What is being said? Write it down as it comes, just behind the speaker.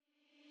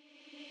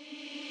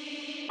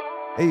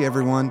Hey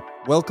everyone,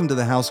 welcome to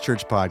the House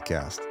Church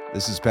Podcast.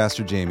 This is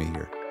Pastor Jamey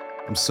here.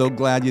 I'm so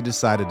glad you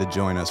decided to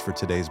join us for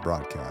today's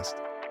broadcast.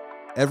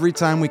 Every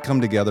time we come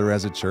together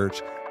as a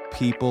church,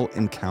 people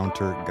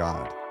encounter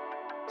God.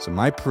 So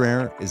my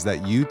prayer is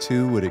that you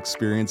too would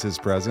experience His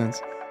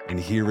presence and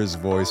hear His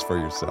voice for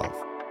yourself.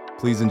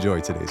 Please enjoy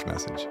today's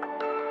message.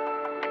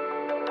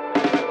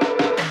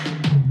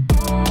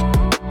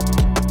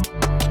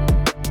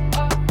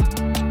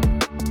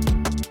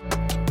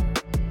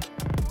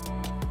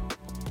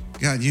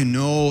 God, you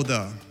know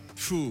the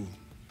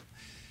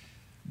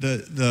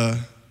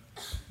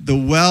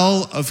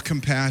well of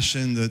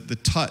compassion, the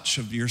touch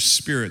of your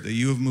Spirit that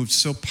you have moved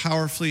so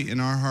powerfully in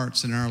our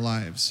hearts and our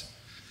lives.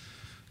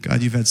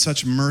 God, you've had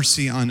such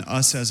mercy on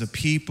us as a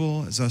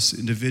people, as us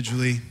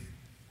individually.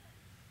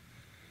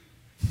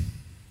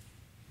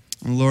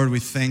 And Lord, we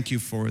thank you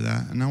for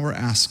that. And now we're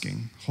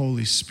asking,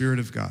 Holy Spirit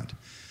of God,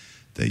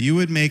 that you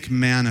would make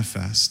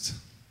manifest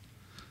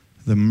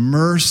the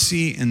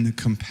mercy and the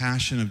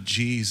compassion of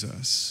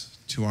Jesus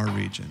to our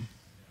region.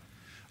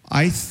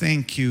 I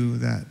thank you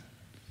that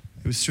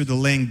it was through the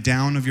laying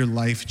down of your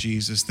life,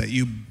 Jesus, that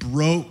you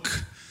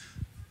broke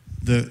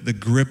the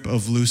grip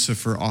of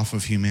Lucifer off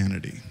of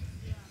humanity.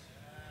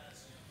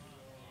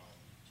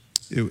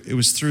 It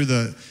was through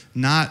the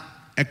not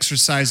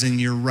exercising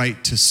your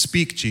right to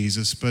speak,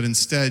 Jesus, but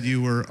instead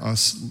you were a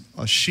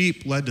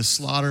sheep led to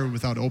slaughter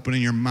without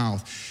opening your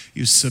mouth.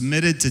 You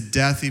submitted to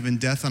death, even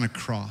death on a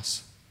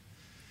cross.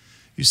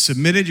 You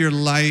submitted your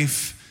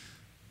life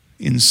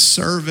in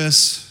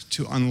service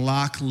to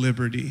unlock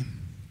liberty.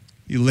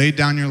 You laid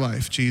down your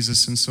life,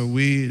 Jesus, and so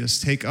we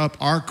just take up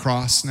our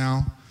cross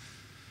now,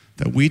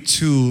 that we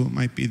too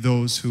might be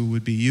those who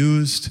would be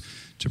used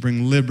to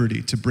bring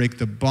liberty, to break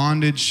the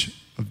bondage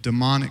of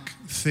demonic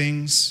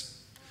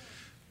things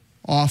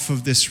off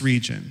of this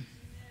region.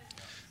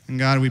 And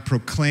God, we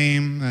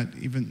proclaim that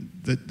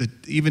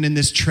even in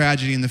this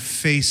tragedy, in the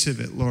face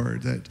of it,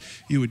 Lord, that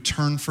you would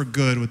turn for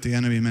good what the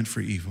enemy meant for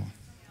evil.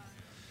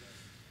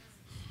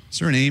 Is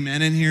there an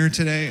amen in here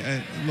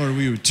today? Lord,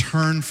 we would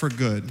turn for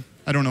good.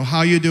 I don't know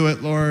how you do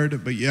it,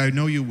 Lord, but yeah, I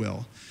know you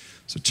will.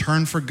 So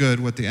turn for good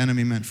what the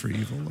enemy meant for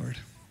evil, Lord.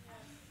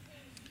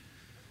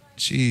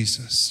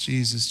 Jesus,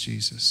 Jesus,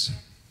 Jesus.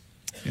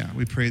 Yeah,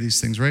 we pray these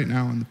things right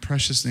now in the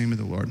precious name of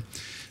the Lord.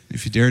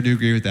 If you dare to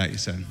agree with that, you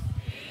said.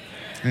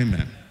 Amen.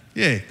 Amen.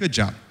 Yay, good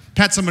job.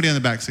 Pat somebody on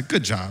the back, say,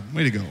 good job,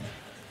 way to go.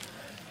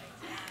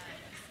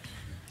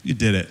 You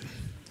did it.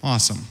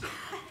 Awesome.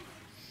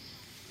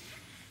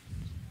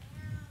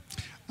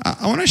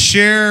 I want to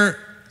share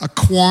a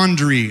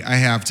quandary I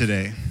have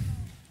today.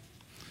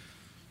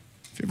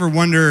 If you ever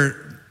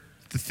wonder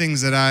the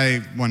things that I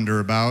wonder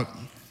about,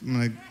 I'm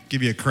going to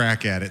give you a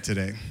crack at it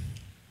today.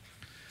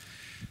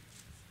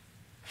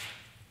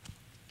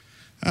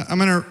 I'm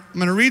going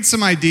to read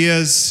some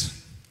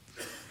ideas,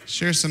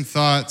 share some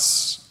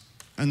thoughts,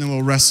 and then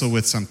we'll wrestle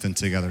with something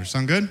together.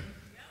 Sound good?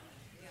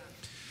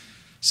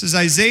 This is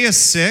Isaiah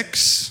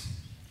 6.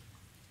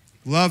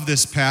 Love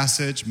this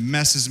passage.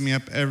 Messes me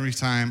up every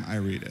time I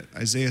read it.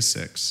 Isaiah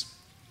 6.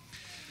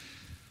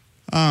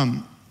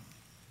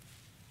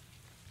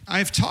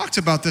 I've talked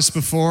about this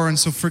before, and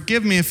so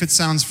forgive me if it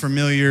sounds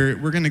familiar.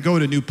 We're going to go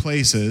to new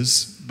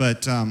places,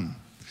 but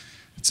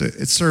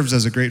it serves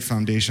as a great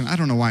foundation. I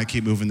don't know why I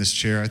keep moving this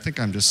chair. I think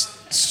I'm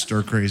just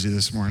stir crazy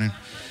this morning.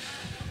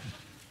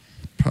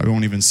 Probably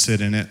won't even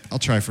sit in it. I'll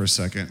try for a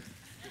second.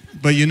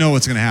 But you know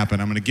what's going to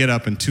happen. I'm going to get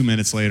up, and 2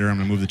 minutes later, I'm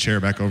going to move the chair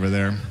back over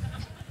there.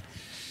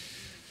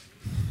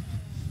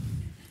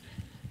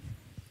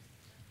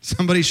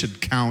 Somebody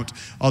should count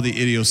all the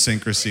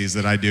idiosyncrasies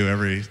that I do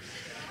every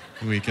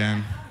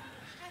weekend.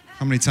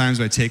 How many times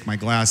do I take my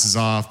glasses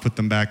off, put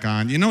them back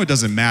on? You know it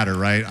doesn't matter,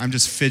 right? I'm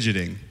just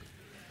fidgeting.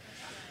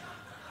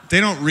 They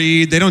don't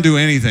read, they don't do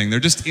anything. They're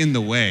just in the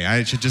way.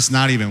 I should just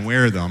not even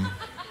wear them.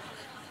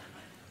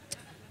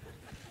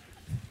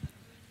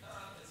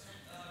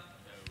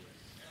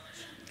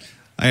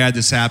 I had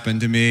this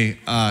happen to me.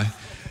 I'm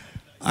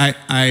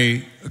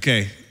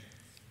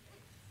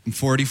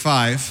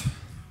 45.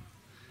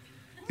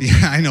 Yeah,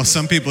 I know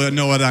some people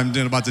know what I'm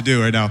about to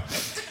do right now.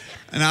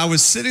 And I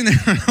was sitting there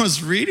and I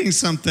was reading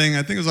something.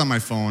 I think it was on my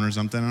phone or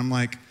something. And I'm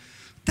like,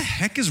 what the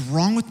heck is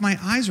wrong with my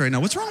eyes right now?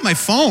 What's wrong with my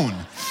phone?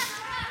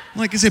 I'm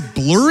like, is it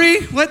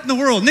blurry? What in the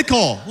world?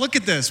 Nicole, look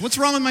at this. What's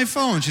wrong with my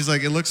phone? She's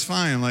like, it looks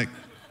fine. I'm like,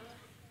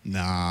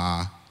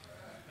 nah.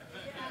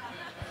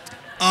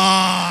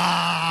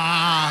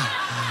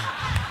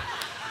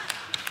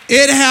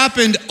 It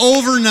happened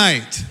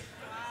overnight.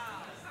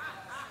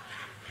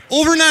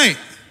 Overnight.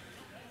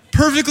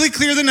 Perfectly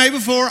clear the night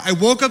before. I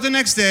woke up the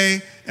next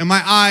day and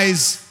my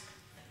eyes,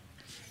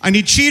 I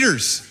need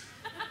cheaters.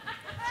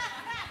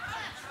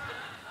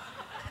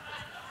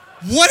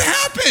 What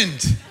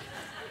happened?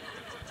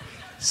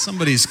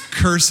 Somebody's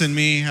cursing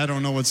me. I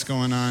don't know what's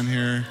going on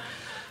here.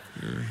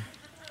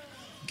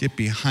 Get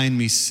behind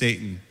me,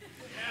 Satan.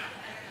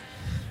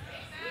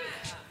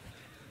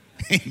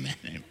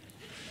 Amen.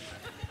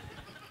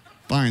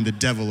 Bind the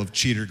devil of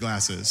cheater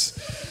glasses.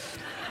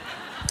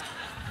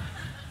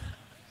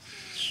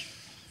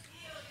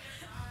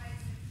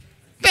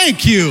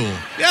 Thank you.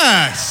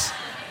 Yes.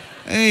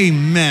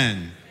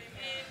 Amen.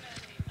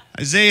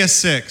 Isaiah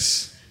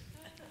 6,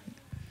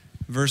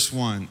 verse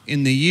 1.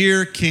 In the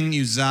year of King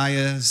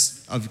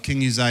Uzziah's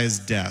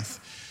death,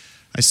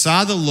 I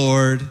saw the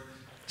Lord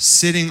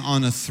sitting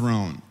on a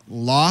throne,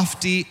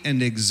 lofty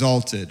and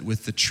exalted,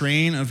 with the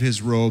train of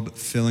his robe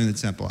filling the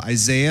temple.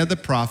 Isaiah the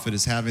prophet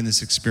is having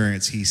this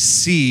experience. He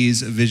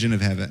sees a vision of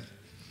heaven.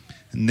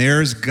 And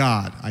there's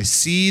God. I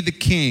see the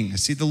King. I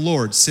see the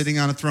Lord sitting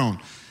on a throne.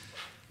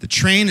 The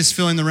train is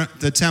filling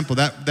the temple.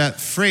 That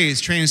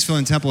phrase, train is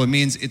filling the temple, it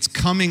means it's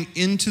coming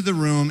into the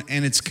room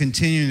and it's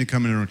continuing to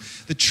come into the room.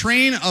 The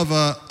train of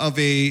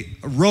a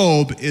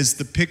robe is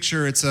the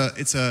picture. It's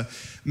a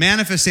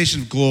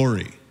manifestation of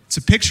glory. It's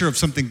a picture of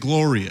something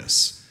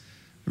glorious.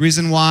 The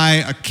reason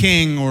why a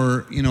king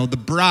or the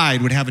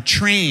bride would have a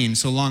train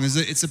so long is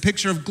it's a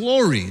picture of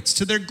glory. It's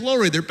to their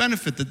glory, their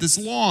benefit, that this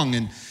long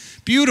and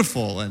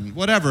beautiful and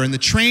whatever. And the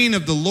train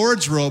of the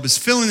Lord's robe is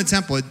filling the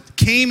temple. It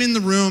came in the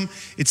room.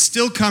 It's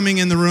still coming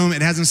in the room.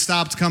 It hasn't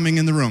stopped coming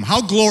in the room.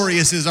 How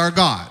glorious is our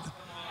God?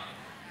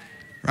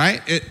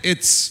 Right?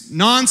 It's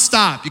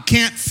nonstop. You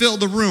can't fill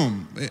the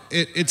room.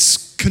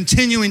 It's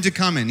continuing to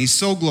come in. He's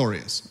so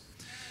glorious.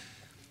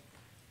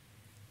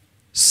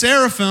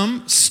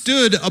 Seraphim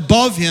stood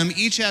above him,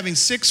 each having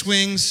 6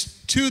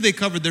 wings. 2 they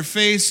covered their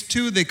face,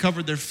 2 they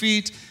covered their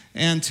feet,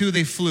 and 2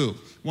 they flew.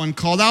 One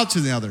called out to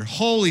the other,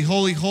 "Holy,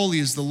 holy, holy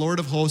is the Lord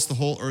of hosts. The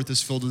whole earth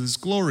is filled with his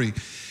glory."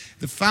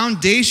 The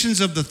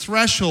foundations of the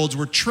thresholds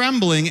were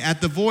trembling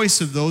at the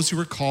voice of those who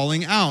were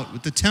calling out,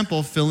 with the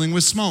temple filling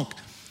with smoke.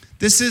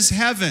 This is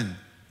heaven.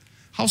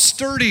 How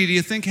sturdy do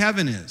you think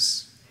heaven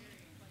is?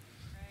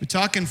 We're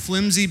talking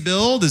flimsy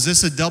build. Is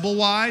this a double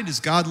wide? Does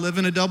God live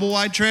in a double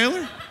wide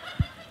trailer?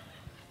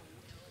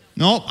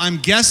 Nope, I'm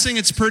guessing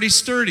it's pretty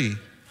sturdy.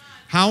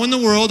 How in the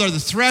world are the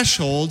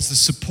thresholds, the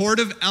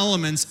supportive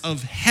elements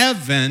of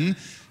heaven,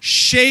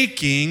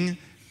 shaking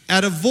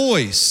at a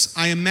voice?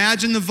 I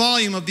imagine the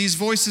volume of these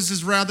voices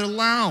is rather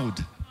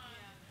loud.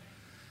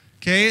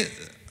 Okay,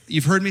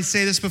 you've heard me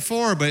say this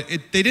before, but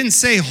they didn't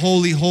say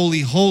holy,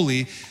 holy,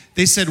 holy.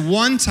 They said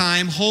one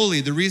time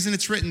holy. The reason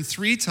it's written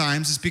 3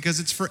 times is because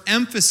it's for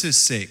emphasis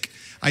sake.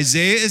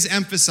 Isaiah is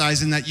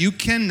emphasizing that you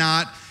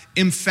cannot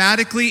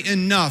emphatically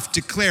enough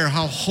declare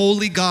how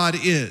holy God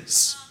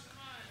is.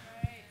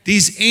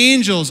 These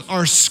angels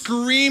are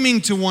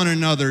screaming to one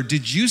another.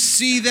 Did you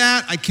see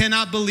that? I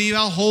cannot believe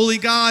how holy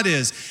God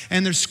is.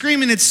 And they're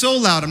screaming it so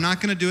loud. I'm not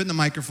going to do it in the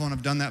microphone.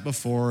 I've done that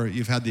before.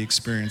 You've had the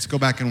experience. Go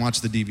back and watch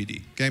the DVD,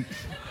 okay?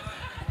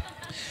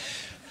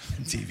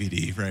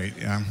 DVD, right,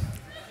 yeah.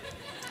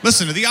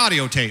 Listen to the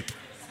audio tape.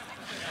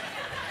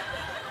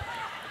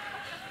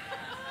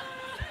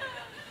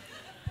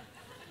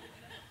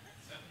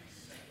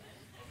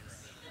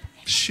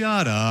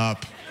 Shut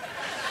up.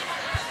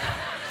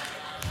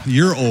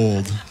 You're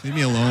old. Leave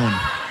me alone.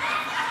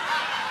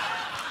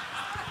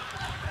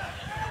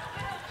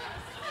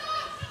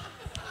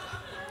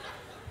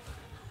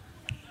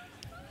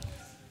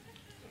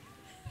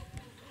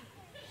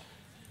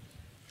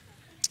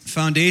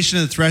 Foundation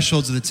of the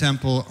thresholds of the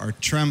temple are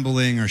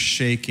trembling, are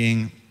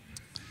shaking,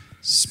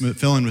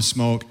 filling with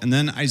smoke. And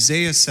then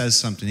Isaiah says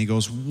something. He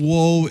goes,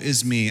 "Woe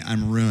is me,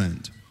 I'm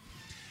ruined.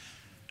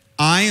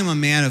 I am a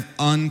man of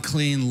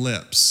unclean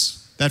lips."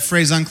 That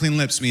phrase, unclean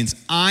lips, means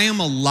I am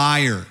a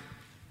liar.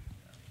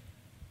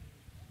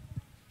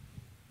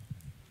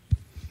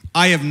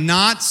 I have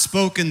not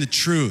spoken the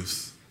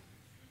truth.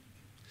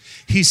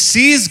 He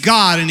sees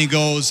God and he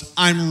goes,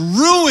 I'm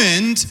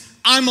ruined,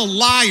 I'm a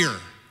liar.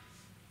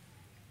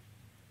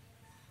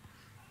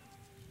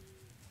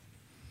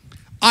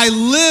 I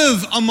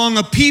live among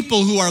a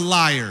people who are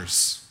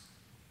liars.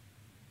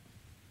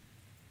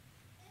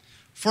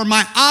 For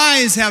my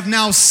eyes have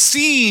now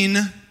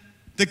seen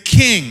the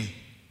King,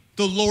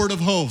 the Lord of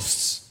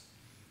hosts.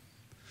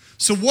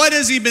 So what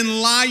has he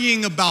been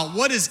lying about?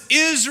 What does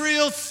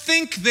Israel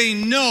think they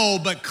know,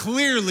 but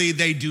clearly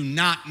they do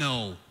not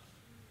know?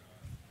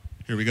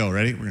 Here we go,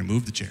 ready? We're going to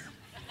move the chair.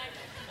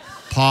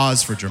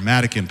 Pause for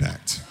dramatic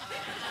impact.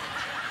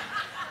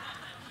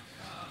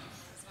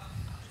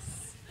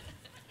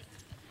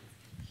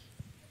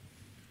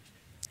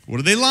 What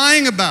are they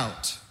lying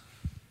about?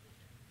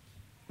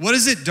 What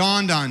has it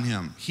dawned on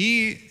him?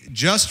 He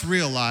just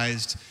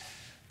realized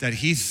that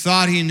he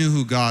thought he knew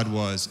who God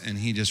was, and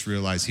he just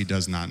realized he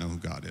does not know who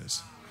God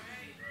is.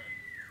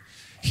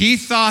 He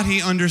thought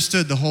he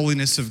understood the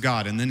holiness of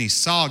God, and then he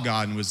saw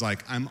God and was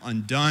like, I'm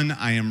undone,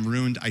 I am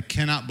ruined. I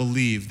cannot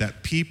believe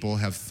that people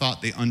have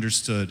thought they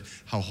understood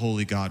how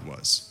holy God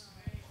was.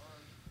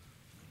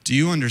 Do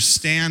you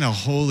understand how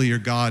holy your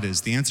God is?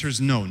 The answer is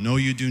no. No,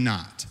 you do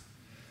not.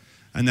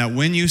 And that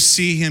when you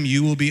see him,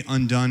 you will be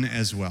undone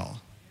as well.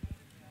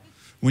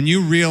 When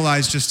you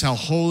realize just how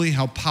holy,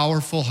 how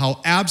powerful,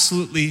 how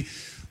absolutely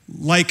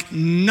like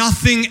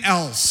nothing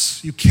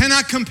else. You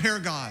cannot compare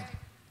God.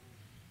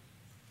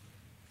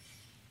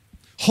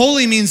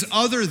 Holy means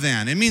other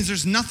than. It means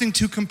there's nothing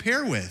to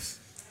compare with.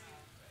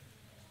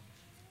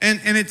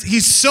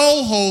 He's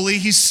so holy,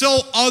 he's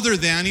so other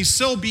than, he's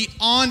so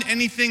beyond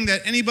anything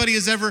that anybody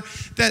has ever,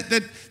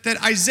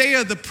 that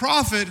Isaiah the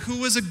prophet, who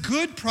was a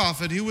good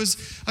prophet, who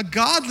was a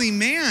godly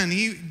man,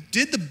 he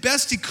did the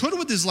best he could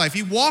with his life.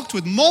 He walked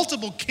with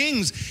multiple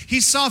kings.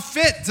 He saw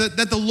fit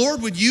that the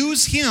Lord would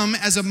use him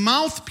as a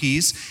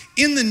mouthpiece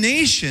in the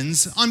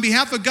nations on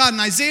behalf of God.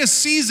 And Isaiah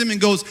sees him and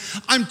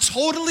goes, I'm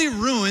totally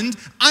ruined.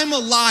 I'm a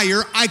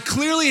liar. I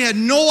clearly had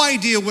no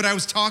idea what I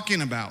was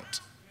talking about.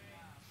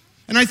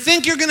 And I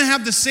think you're going to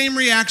have the same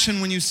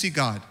reaction when you see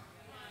God.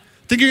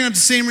 I think you're going to have the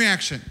same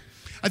reaction.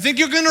 I think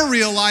you're going to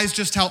realize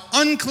just how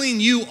unclean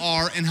you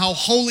are and how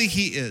holy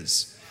he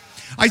is.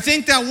 I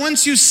think that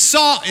once you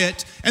saw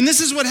it, and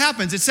this is what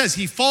happens. It says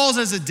he falls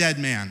as a dead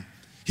man.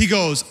 He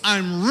goes,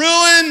 I'm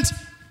ruined.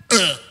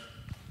 Ugh.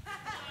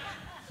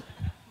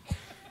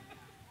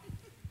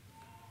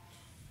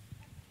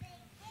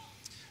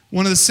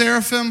 One of the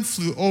seraphim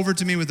flew over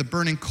to me with a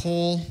burning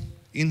coal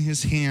in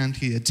his hand.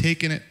 He had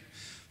taken it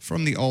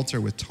from the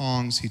altar with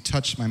tongs. He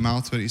touched my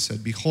mouth, but he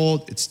said,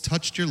 behold, it's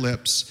touched your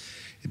lips.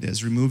 It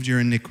has removed your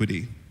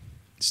iniquity.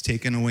 It's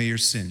taken away your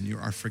sin. You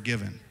are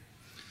forgiven.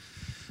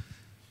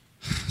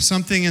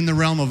 Something in the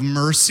realm of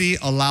mercy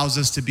allows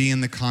us to be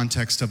in the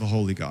context of a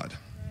holy God.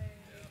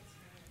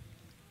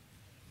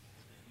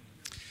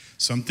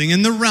 Something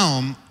in the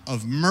realm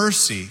of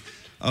mercy,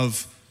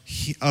 of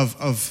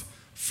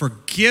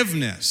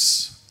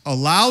forgiveness,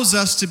 allows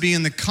us to be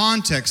in the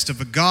context of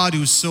a God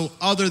who's so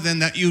other than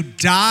that you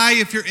die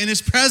if you're in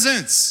his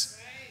presence.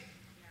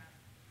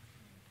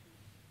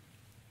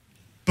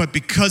 But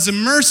because of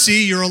mercy,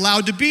 you're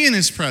allowed to be in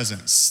his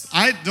presence.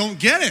 I don't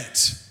get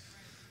it.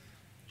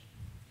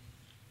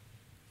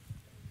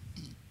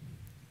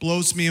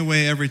 Blows me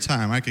away every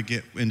time. I could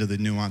get into the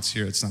nuance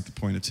here. It's not the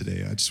point of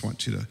today. I just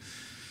want you to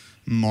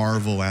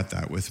marvel at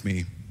that with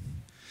me.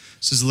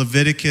 This is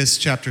Leviticus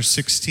chapter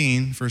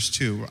 16, verse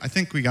 2. I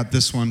think we got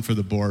this one for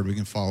the board. We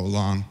can follow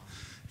along.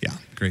 Yeah,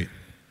 great.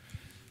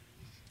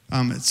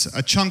 It's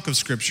a chunk of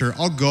scripture.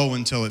 I'll go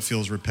until it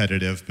feels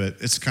repetitive, but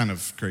it's kind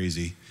of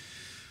crazy.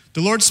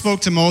 The Lord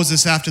spoke to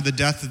Moses after the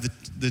death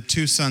of the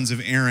two sons of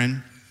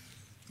Aaron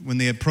when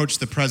they approached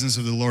the presence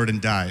of the Lord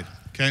and died.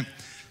 Okay?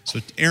 So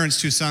Aaron's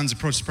two sons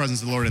approached the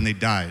presence of the Lord and they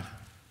died.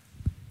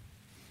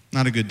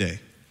 Not a good day.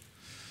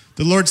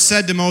 The Lord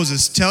said to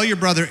Moses, tell your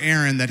brother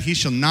Aaron that he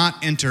shall not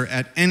enter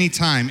at any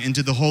time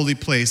into the holy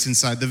place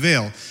inside the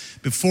veil,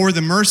 before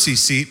the mercy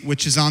seat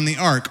which is on the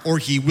ark, or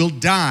he will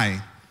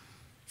die.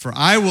 For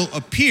I will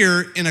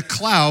appear in a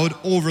cloud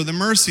over the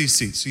mercy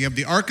seat. So you have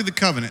the Ark of the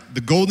Covenant,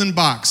 the golden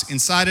box.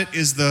 Inside it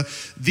is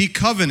the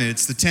covenant.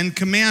 It's the 10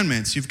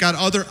 Commandments. You've got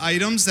other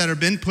items that have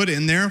been put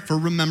in there for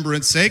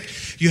remembrance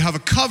sake. You have a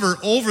cover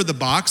over the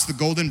box, the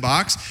golden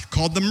box,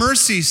 called the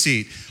mercy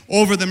seat.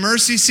 Over the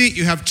mercy seat,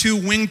 you have two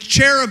winged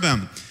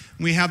cherubim.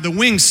 We have the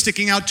wings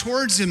sticking out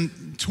towards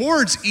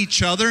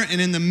each other,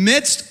 and in the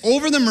midst,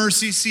 over the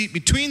mercy seat,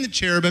 between the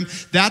cherubim,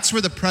 that's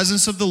where the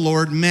presence of the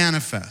Lord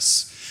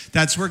manifests.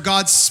 That's where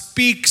God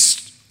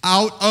speaks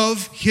out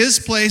of his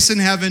place in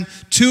heaven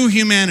to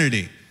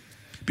humanity.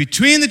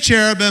 Between the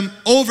cherubim,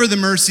 over the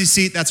mercy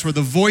seat, that's where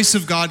the voice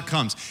of God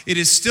comes. It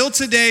is still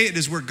today, it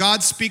is where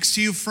God speaks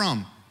to you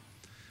from.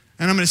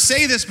 And I'm going to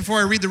say this before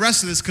I read the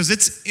rest of this, because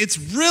it's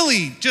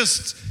really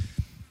just,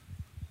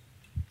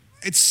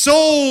 it's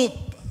so,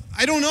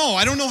 I don't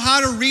know how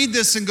to read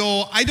this and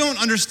go, I don't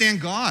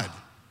understand God.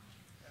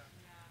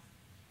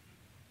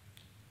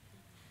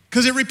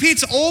 Because it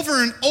repeats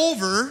over and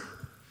over,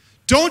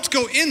 don't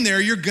go in there,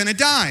 you're going to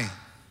die.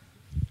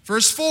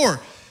 Verse 4,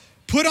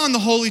 put on the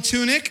holy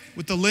tunic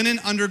with the linen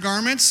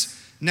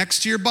undergarments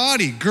next to your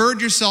body.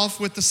 Gird yourself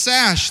with the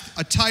sash,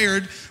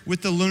 attired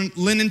with the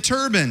linen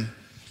turban.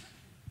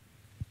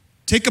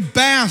 Take a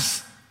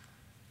bath.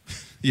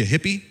 You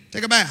hippie,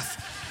 take a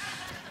bath.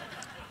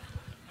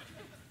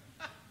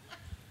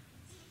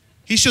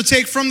 He shall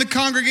take from the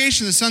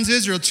congregation, the sons of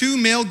Israel, 2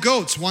 male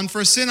goats, one for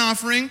a sin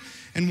offering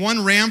and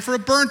 1 ram for a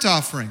burnt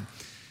offering.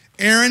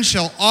 Aaron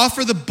shall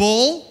offer the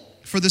bull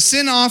for the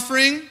sin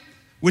offering,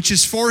 which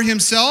is for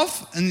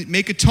himself, and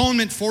make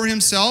atonement for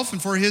himself and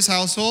for his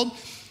household.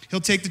 He'll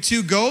take the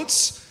 2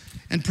 goats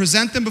and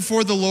present them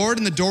before the Lord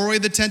in the doorway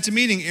of the tent of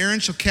meeting. Aaron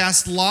shall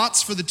cast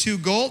lots for the 2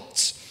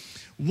 goats,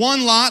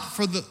 1 lot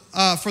for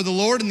the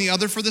Lord and the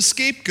other for the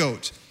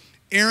scapegoat.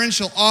 Aaron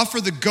shall offer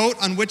the goat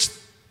on which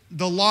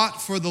the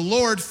lot for the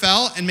Lord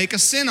fell and make a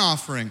sin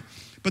offering.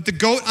 But the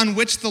goat on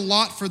which the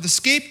lot for the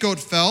scapegoat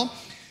fell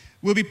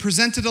will be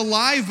presented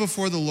alive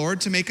before the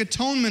Lord to make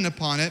atonement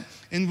upon it,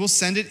 and will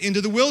send it into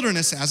the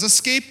wilderness as a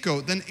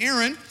scapegoat. Then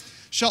Aaron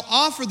shall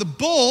offer the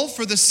bull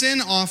for the sin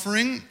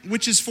offering,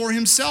 which is for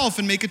himself,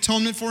 and make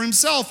atonement for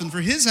himself and for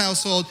his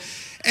household.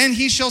 And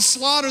he shall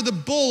slaughter the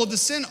bull of the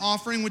sin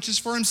offering, which is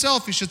for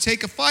himself. He shall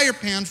take a fire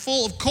pan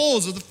full of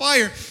coals of the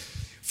fire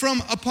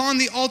from upon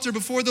the altar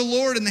before the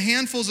Lord, and the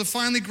handfuls of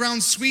finely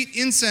ground sweet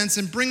incense,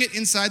 and bring it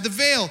inside the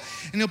veil.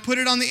 And he'll put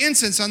it on the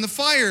incense on the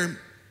fire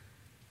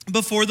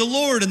before the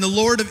Lord, and the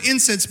Lord of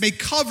incense may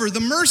cover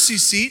the mercy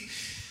seat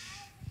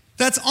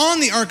that's on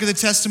the Ark of the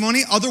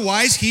Testimony.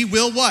 Otherwise, he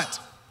will what?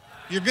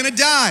 You're going to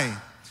die.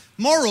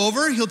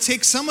 Moreover, he'll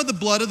take some of the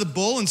blood of the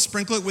bull and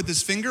sprinkle it with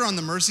his finger on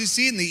the mercy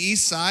seat in the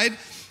east side.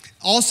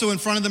 Also in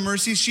front of the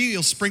mercy seat,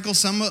 he'll sprinkle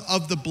some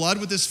of the blood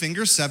with his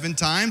finger 7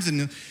 times.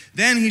 And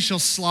then he shall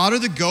slaughter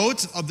the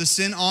goat of the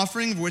sin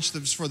offering, which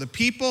is for the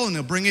people, and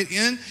he'll bring it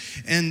in.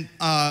 And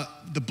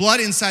the blood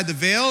inside the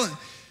veil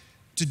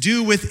to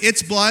do with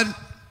its blood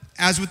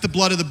as with the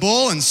blood of the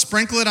bull, and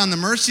sprinkle it on the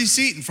mercy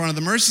seat. In front of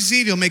the mercy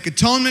seat, he'll make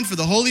atonement for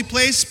the holy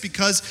place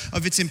because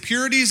of its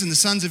impurities and the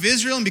sons of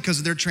Israel, and because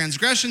of their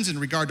transgressions in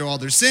regard to all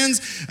their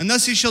sins. And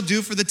thus he shall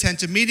do for the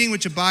tent of meeting,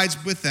 which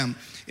abides with them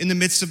in the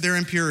midst of their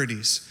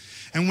impurities.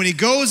 And when he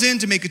goes in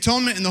to make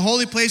atonement in the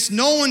holy place,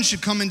 no one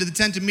should come into the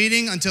tent of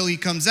meeting until he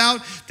comes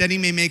out, that he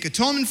may make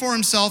atonement for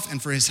himself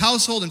and for his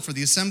household and for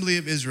the assembly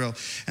of Israel.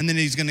 And then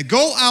he's going to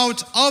go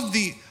out of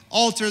the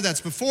altar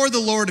that's before the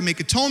Lord to make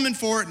atonement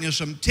for it, and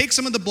he'll take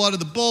some of the blood of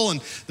the bull and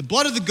the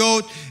blood of the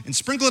goat and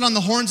sprinkle it on the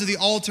horns of the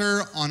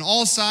altar on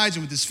all sides,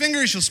 and with his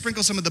finger he shall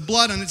sprinkle some of the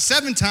blood on it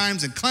 7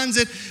 times and cleanse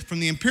it from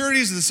the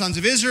impurities of the sons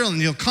of Israel,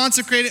 and he'll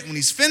consecrate it. When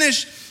he's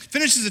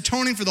finishes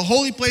atoning for the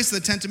holy place of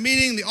the tent of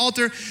meeting, the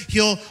altar,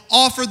 he'll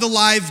offer the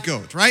live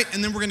goat, right?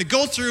 And then we're going to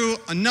go through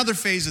another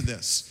phase of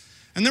this.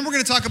 And then we're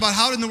going to talk about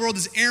how in the world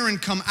does Aaron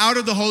come out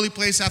of the holy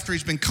place after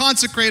he's been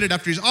consecrated,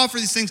 after he's offered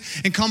these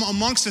things, and come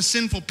amongst a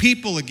sinful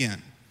people again.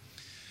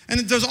 And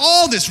there's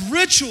all this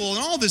ritual and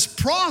all this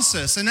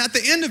process. And at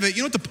the end of it,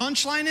 you know what the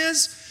punchline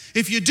is?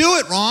 If you do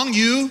it wrong,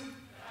 you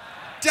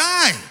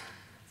die.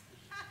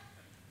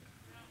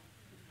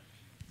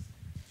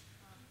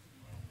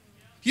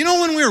 You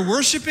know, when we were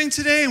worshiping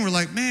today and we're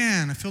like,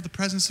 man, I feel the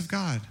presence of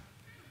God.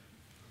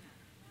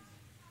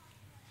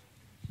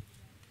 You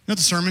know what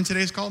the sermon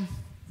today is called?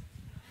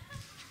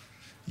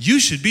 You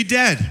should be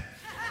dead.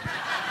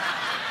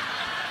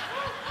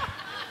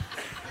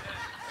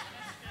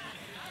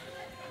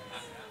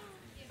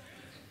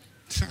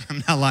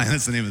 I'm not lying.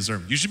 That's the name of the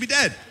sermon. You should be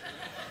dead.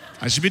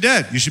 I should be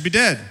dead. You should be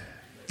dead.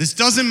 This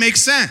doesn't make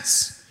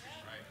sense.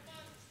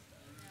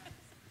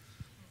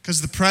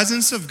 Because the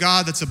presence of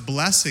God that's a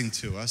blessing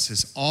to us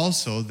is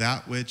also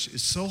that which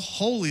is so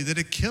holy that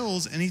it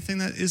kills anything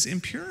that is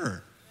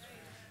impure.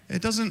 They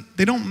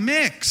don't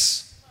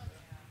mix.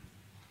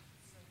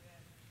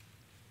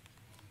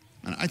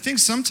 And I think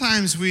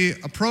sometimes we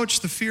approach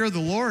the fear of the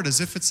Lord as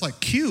if it's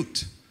like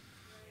cute.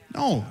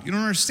 No, you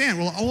don't understand.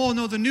 Well, oh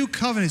no, the new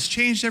covenant has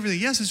changed everything.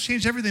 Yes, it's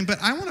changed everything, but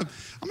I'm going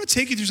to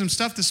take you through some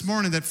stuff this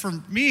morning that for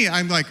me,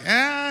 I'm like,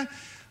 I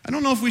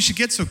don't know if we should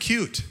get so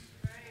cute.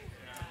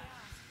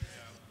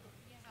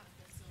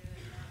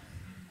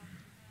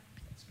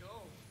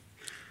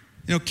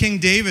 You know, King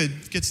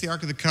David gets the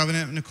Ark of the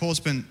Covenant. Nicole's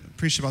been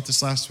preached about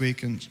this last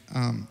week, and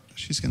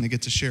she's going to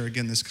get to share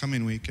again this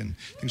coming week, and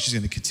I think she's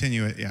going to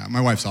continue it. Yeah,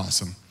 my wife's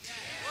awesome.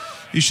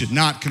 You should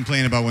not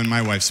complain about when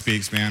my wife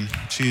speaks, man.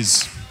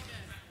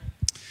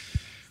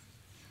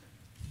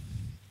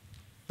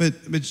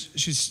 But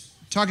she's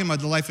talking about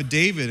the life of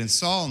David and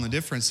Saul and the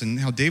difference, and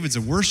how David's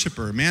a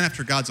worshiper, a man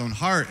after God's own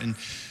heart. And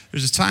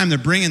there's this time they're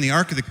bringing the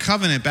Ark of the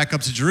Covenant back up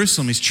to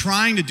Jerusalem. He's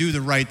trying to do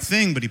the right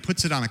thing, but he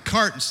puts it on a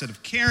cart instead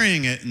of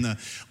carrying it, and the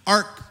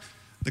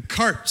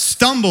cart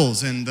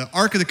stumbles, and the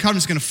Ark of the Covenant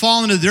is going to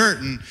fall into the dirt.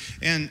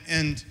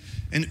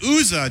 And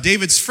Uzzah,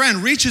 David's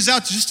friend, reaches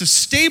out just to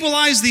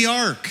stabilize the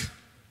ark.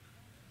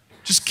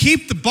 Just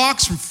keep the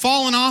box from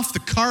falling off the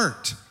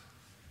cart.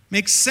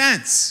 Makes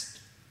sense.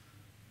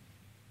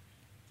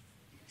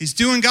 He's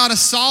doing God a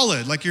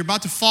solid, like you're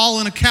about to fall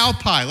in a cow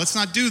pie. Let's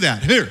not do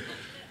that. Here.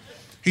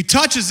 He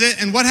touches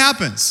it, and what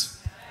happens?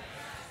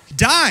 He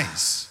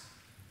dies.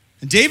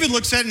 And David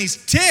looks at it, and he's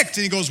ticked,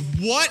 and he goes,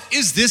 what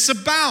is this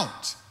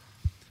about?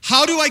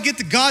 How do I get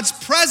to God's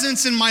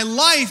presence in my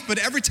life, but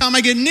every time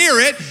I get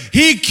near it,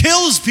 he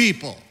kills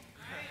people?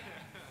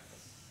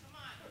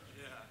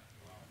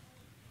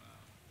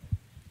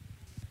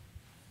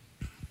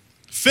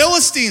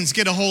 Philistines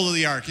get a hold of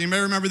the ark.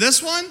 Anybody remember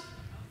this one?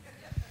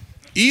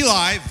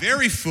 Eli,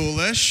 very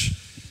foolish,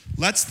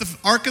 lets the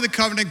Ark of the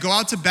Covenant go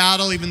out to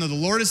battle, even though the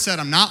Lord has said,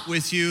 I'm not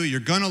with you, you're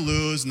going to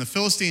lose. And the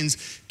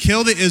Philistines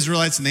kill the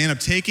Israelites, and they end up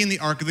taking the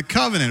Ark of the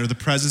Covenant, or the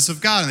presence of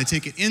God, and they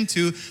take it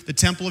into the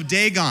temple of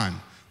Dagon,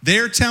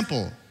 their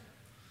temple.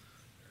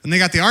 And they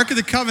got the Ark of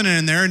the Covenant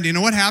in there, and do you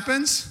know what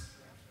happens?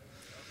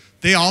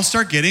 They all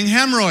start getting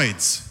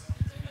hemorrhoids.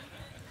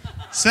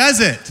 Says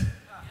it.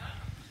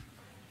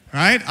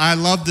 Right? I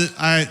love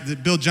that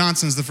Bill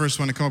Johnson's the first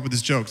one to come up with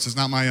this joke. So it's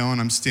not my own,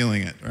 I'm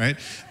stealing it, right?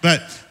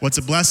 But what's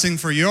a blessing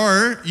for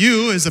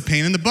you is a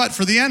pain in the butt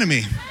for the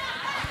enemy.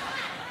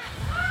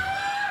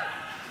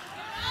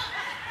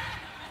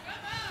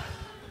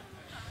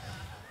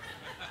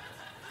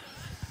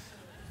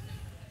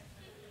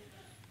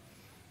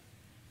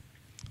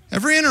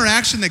 Every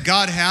interaction that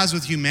God has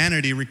with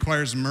humanity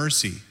requires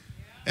mercy.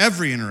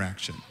 Every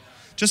interaction.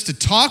 Just to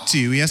talk to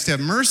you, he has to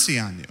have mercy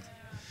on you.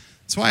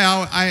 That's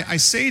why I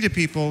say to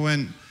people,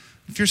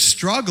 if you're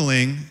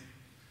struggling,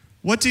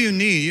 what do you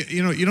need?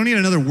 You don't need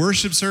another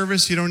worship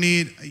service. You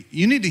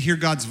need to hear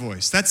God's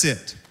voice. That's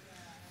it.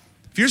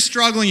 If you're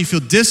struggling, you feel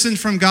distant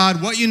from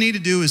God, what you need to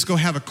do is go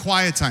have a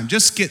quiet time.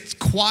 Just get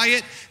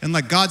quiet and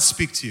let God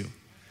speak to you.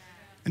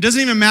 It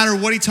doesn't even matter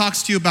what he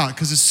talks to you about,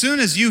 because as soon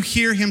as you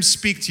hear him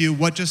speak to you,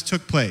 what just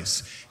took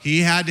place? He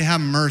had to have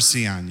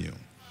mercy on you.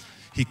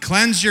 He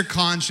cleansed your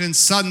conscience.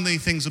 Suddenly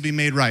things will be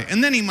made right.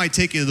 And then he might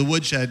take you to the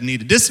woodshed and need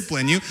to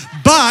discipline you.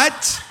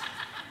 But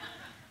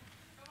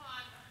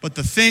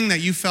the thing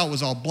that you felt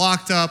was all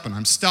blocked up and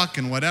I'm stuck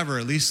and whatever,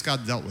 at least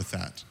God dealt with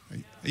that. Are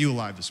you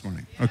alive this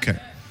morning? Okay.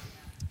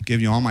 I'm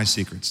giving you all my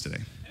secrets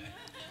today.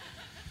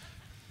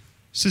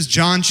 This is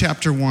John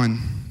chapter 1.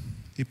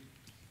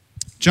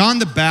 John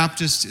the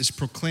Baptist is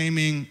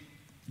proclaiming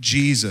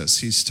Jesus.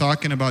 He's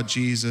talking about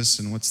Jesus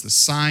and what's the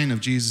sign of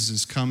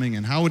Jesus' coming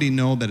and how would he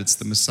know that it's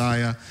the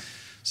Messiah.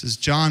 This is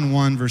John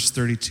 1, verse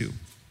 32.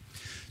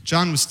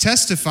 John was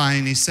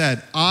testifying. He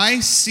said, I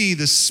see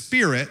the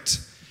Spirit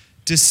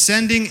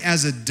descending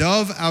as a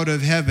dove out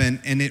of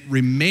heaven, and it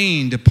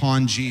remained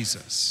upon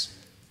Jesus.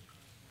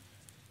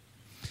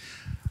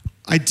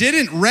 I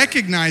didn't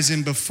recognize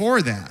him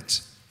before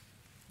that.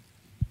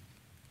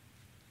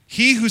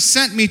 He who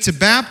sent me to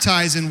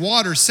baptize in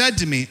water said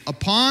to me,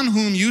 upon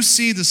whom you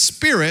see the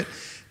Spirit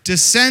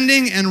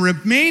descending and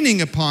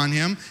remaining upon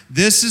him,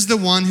 this is the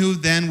one who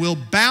then will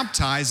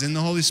baptize in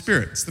the Holy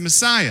Spirit. It's the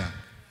Messiah.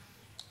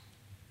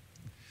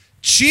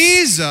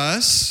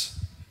 Jesus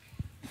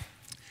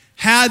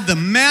had the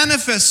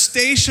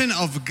manifestation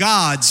of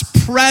God's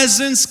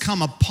presence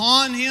come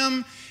upon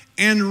him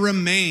and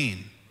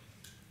remain.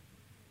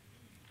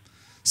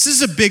 This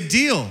is a big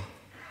deal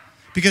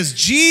because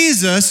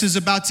Jesus is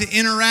about to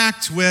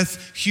interact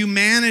with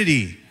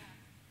humanity.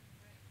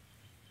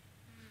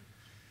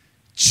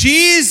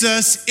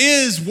 Jesus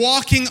is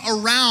walking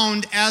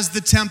around as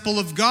the temple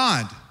of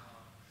God.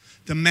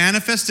 The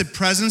manifested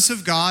presence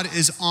of God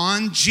is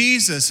on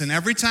Jesus. And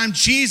every time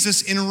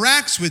Jesus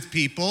interacts with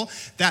people,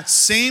 that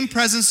same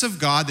presence of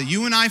God that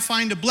you and I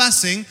find a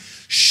blessing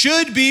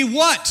should be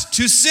what?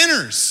 To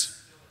sinners.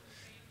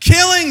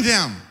 Killing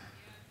them.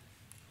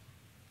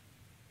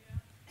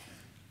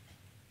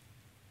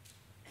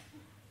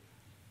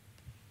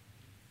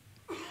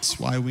 That's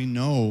why we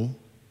know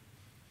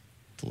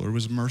the Lord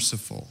was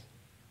merciful.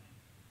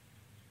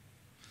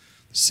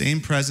 The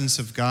same presence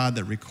of God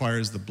that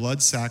requires the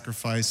blood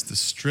sacrifice, the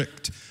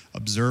strict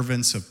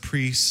observance of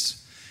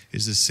priests,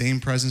 is the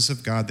same presence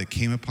of God that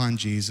came upon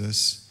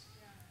Jesus.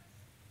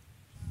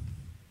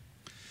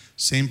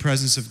 Same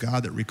presence of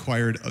God that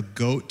required a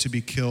goat to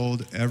be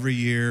killed every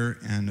year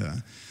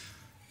and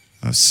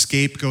a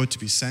scapegoat to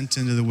be sent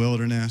into the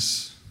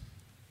wilderness.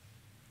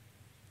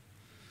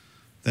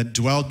 That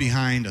dwelled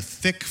behind a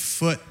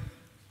foot-thick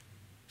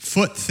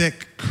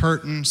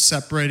curtain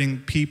separating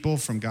people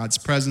from God's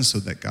presence so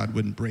that God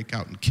wouldn't break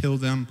out and kill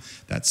them.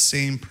 That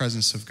same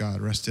presence of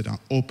God rested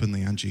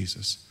openly on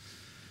Jesus.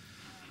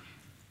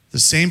 The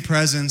same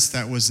presence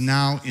that was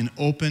now in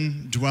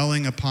open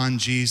dwelling upon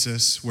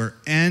Jesus, where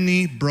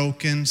any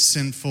broken,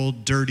 sinful,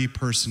 dirty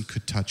person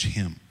could touch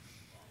him.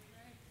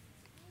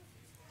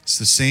 It's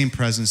the same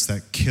presence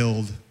that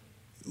killed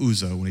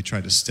Uzzah when he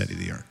tried to steady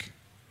the ark.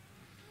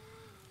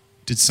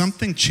 Did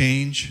something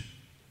change?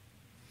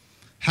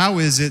 How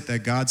is it that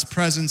God's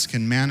presence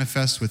can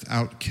manifest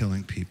without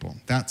killing people?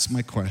 That's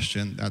my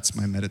question. That's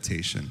my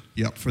meditation.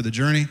 You up for the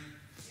journey?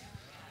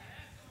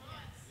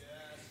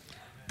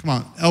 Come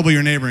on, elbow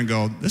your neighbor and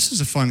go, this is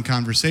a fun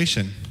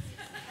conversation.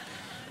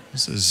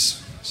 This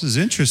is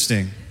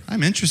interesting.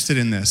 I'm interested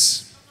in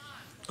this.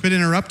 Quit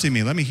interrupting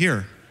me. Let me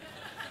hear.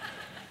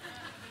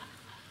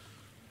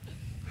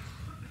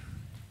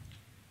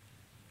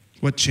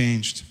 What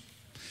changed?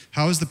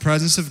 How is the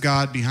presence of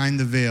God behind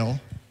the veil,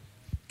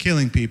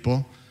 killing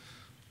people,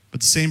 but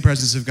the same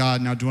presence of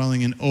God now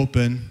dwelling in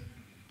open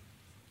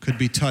could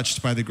be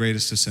touched by the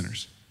greatest of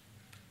sinners?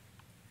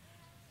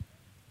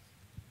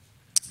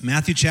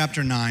 Matthew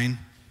chapter 9,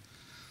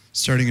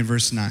 starting in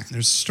verse 9.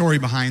 There's a story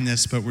behind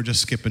this, but we're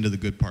just skipping to the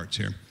good parts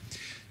here.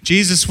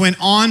 Jesus went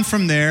on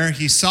from there.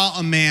 He saw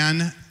a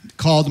man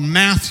called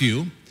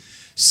Matthew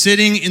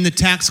sitting in the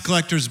tax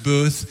collector's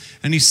booth,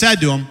 and he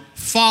said to him,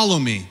 "Follow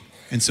me."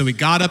 And so he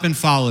got up and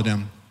followed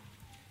him.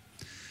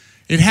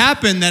 It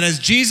happened that as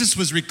Jesus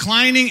was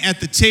reclining at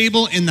the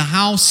table in the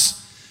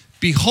house,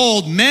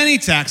 behold, many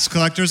tax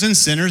collectors and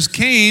sinners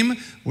came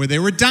where they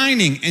were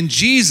dining, and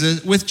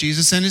with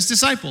Jesus and his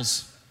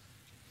disciples.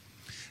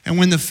 And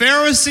when the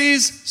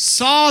Pharisees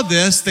saw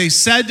this, they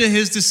said to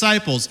his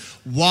disciples,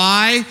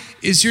 "Why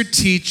is your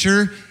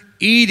teacher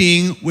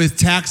eating with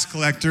tax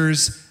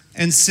collectors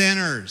and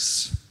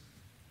sinners?"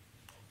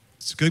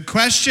 It's a good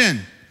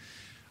question.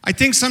 I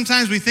think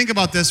sometimes we think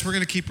about this. We're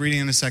going to keep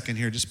reading in a second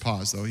here. Just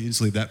pause, though. You just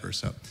leave that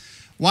verse up.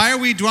 Why are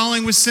we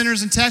dwelling with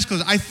sinners and tax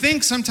collectors? I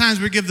think sometimes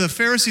we give the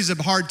Pharisees a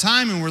hard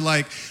time, and we're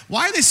like,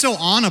 why are they so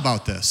on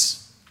about this?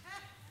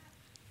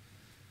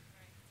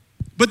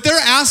 But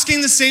they're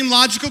asking the same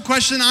logical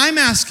question I'm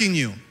asking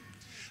you.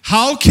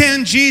 How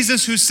can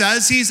Jesus, who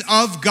says he's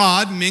of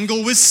God,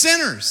 mingle with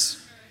sinners?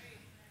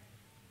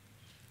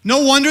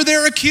 No wonder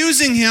they're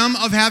accusing him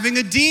of having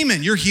a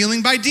demon. You're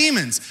healing by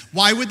demons.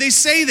 Why would they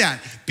say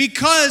that?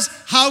 Because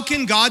how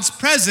can God's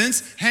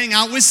presence hang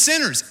out with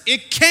sinners?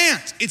 It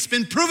can't. It's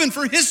been proven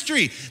for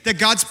history that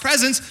God's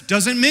presence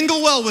doesn't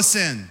mingle well with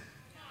sin.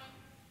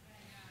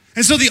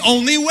 And so the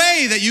only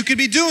way that you could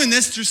be doing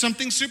this through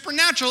something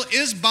supernatural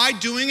is by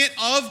doing it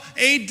of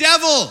a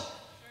devil.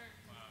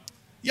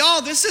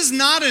 Y'all, this is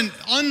not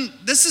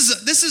this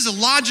is a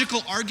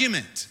logical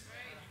argument.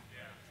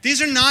 These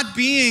are not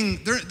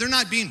being, they're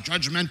not being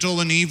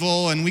judgmental and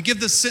evil, and we give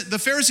the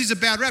Pharisees a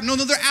bad rap. No,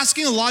 they're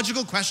asking a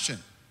logical question.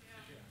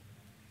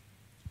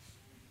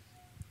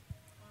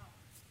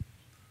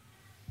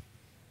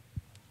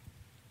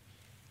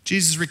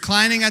 Jesus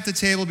reclining at the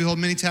table, behold,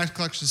 many tax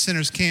collectors and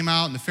sinners came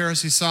out, and the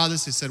Pharisees saw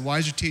this. They said, why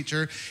is your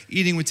teacher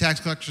eating with tax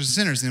collectors and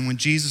sinners? And when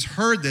Jesus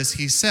heard this,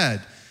 he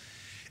said,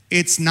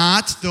 it's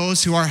not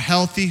those who are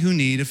healthy who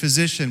need a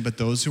physician, but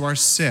those who are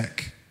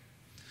sick.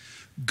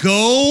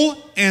 Go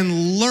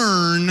and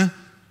learn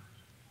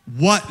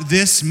what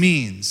this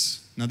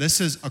means. Now, this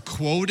is a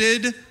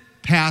quoted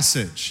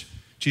passage.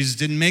 Jesus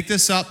didn't make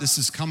this up. This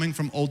is coming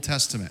from Old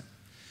Testament.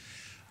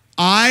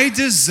 I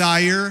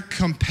desire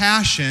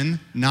compassion,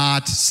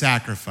 not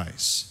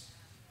sacrifice.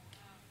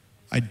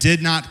 I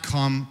did not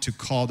come to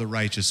call the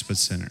righteous, but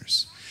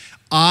sinners.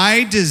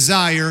 I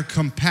desire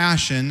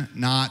compassion,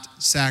 not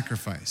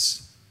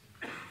sacrifice.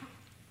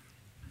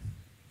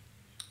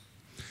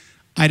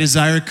 I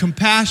desire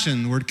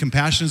compassion. The word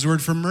compassion is the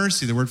word for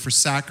mercy. The word for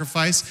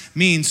sacrifice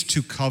means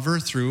to cover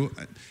through.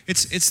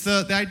 It's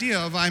the idea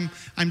of I'm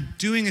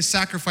doing a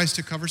sacrifice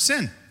to cover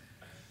sin.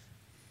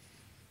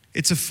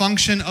 It's a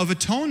function of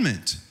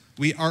atonement.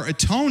 We are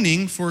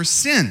atoning for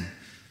sin.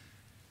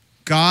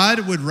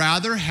 God would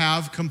rather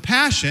have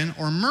compassion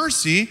or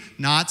mercy,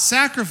 not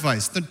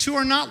sacrifice. The two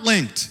are not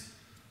linked.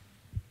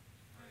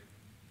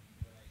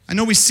 I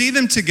know we see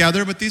them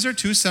together, but these are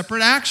two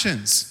separate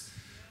actions.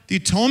 The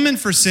atonement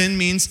for sin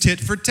means tit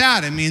for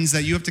tat. It means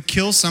that you have to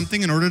kill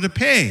something in order to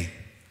pay.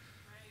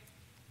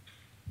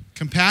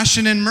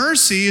 Compassion and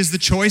mercy is the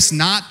choice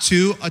not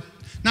to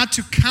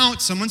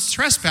count someone's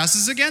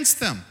trespasses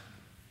against them.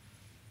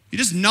 You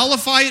just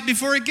nullify it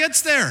before it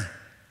gets there.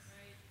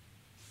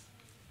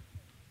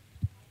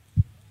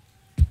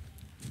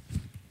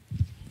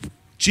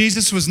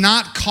 Jesus was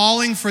not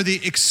calling for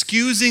the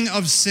excusing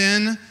of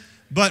sin,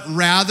 but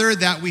rather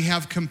that we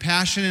have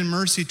compassion and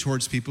mercy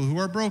towards people who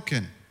are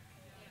broken.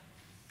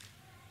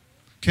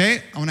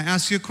 Okay, I want to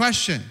ask you a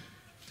question.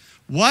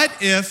 What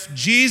if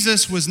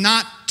Jesus was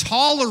not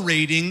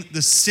tolerating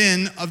the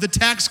sin of the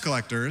tax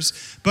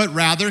collectors, but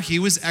rather he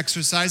was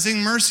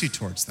exercising mercy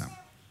towards them?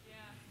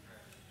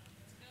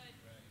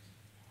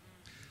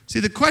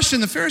 See, the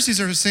question, the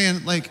Pharisees are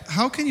saying, like,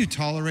 how can you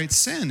tolerate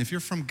sin? If you're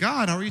from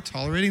God, how are you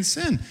tolerating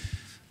sin?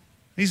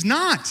 He's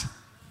not.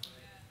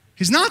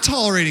 He's not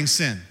tolerating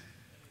sin.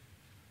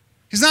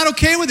 He's not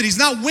okay with it. He's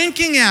not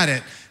winking at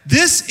it.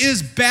 This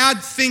is bad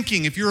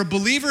thinking. If you're a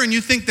believer and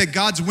you think that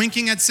God's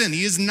winking at sin,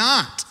 he is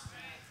not.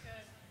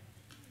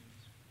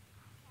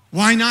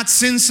 Why not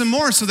sin some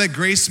more so that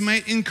grace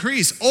might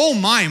increase? Oh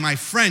my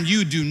friend,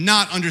 you do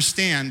not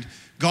understand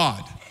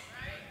God.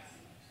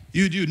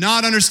 You do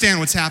not understand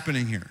what's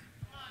happening here.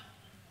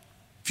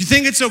 If you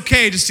think it's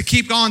okay just to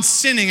keep on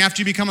sinning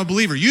after you become a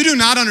believer, you do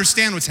not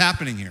understand what's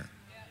happening here.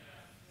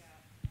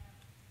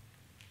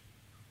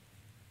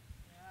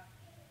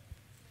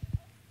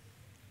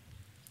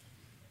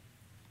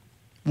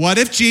 What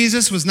if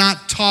Jesus was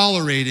not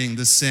tolerating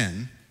the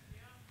sin?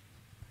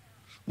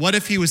 What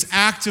if he was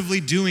actively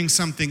doing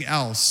something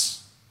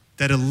else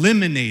that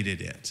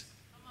eliminated it?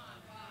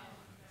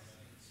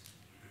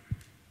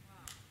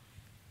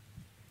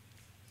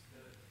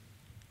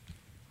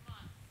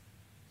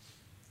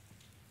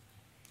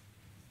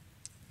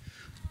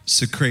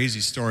 It's a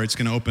crazy story. It's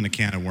going to open a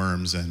can of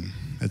worms, and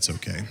it's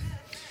okay.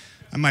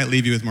 I might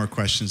leave you with more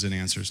questions than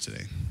answers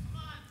today.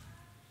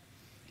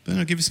 But then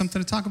I'll give you something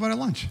to talk about at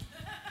lunch.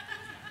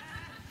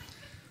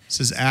 This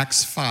is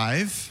Acts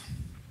 5.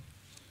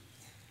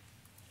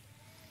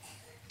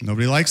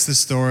 Nobody likes this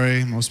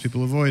story. Most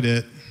people avoid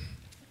it.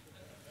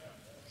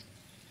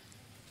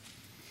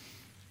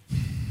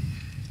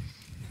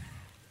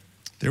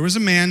 There was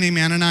a man named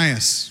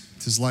Ananias,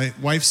 his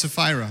wife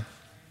Sapphira.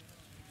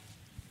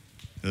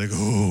 They're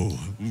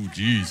like,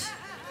 geez.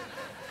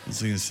 What's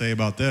he going to say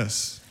about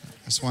this?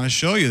 I just want to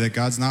show you that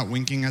God's not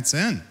winking at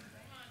sin.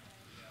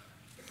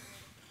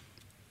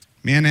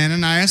 Man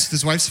Ananias,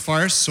 his wife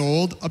Sapphira,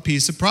 sold a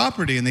piece of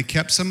property, and they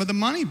kept some of the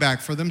money back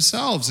for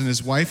themselves. And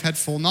his wife had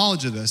full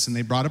knowledge of this, and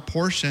they brought a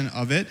portion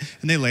of it,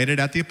 and they laid it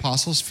at the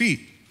apostles' feet.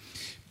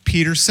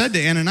 Peter said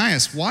to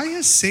Ananias, why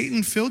has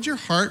Satan filled your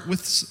heart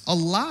with a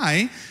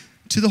lie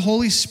to the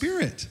Holy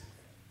Spirit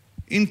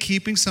in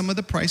keeping some of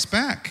the price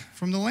back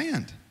from the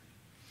land?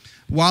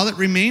 While it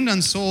remained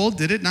unsold,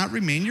 did it not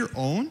remain your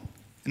own?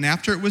 And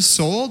after it was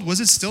sold,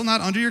 was it still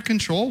not under your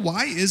control?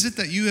 Why is it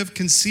that you have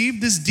conceived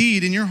this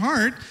deed in your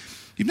heart?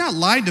 You've not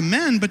lied to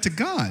men, but to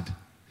God.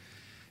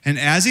 And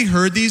as he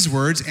heard these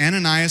words,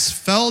 Ananias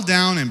fell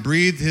down and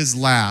breathed his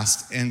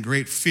last, and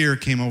great fear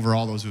came over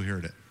all those who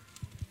heard it.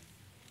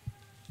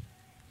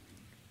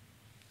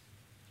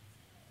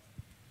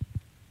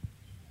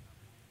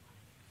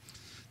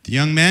 The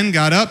young men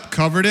got up,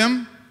 covered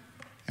him.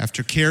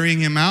 After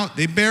carrying him out,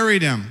 they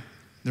buried him.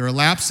 There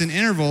elapsed an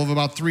interval of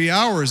about 3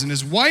 hours, and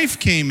his wife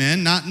came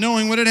in, not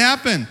knowing what had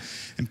happened.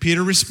 And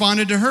Peter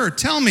responded to her,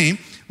 "Tell me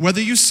whether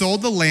you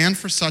sold the land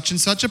for such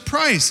and such a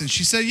price." And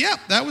she said,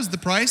 "Yep, that was the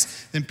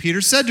price." Then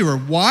Peter said to her,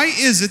 "Why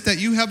is it that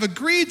you have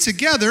agreed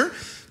together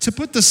to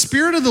put the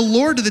Spirit of the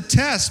Lord to the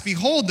test?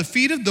 Behold, the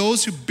feet of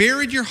those who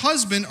buried your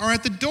husband are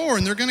at the door,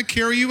 and they're going to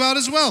carry you out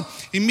as well."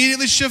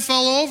 Immediately she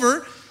fell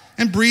over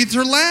and breathed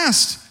her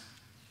last.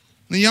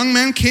 The young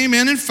men came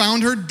in and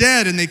found her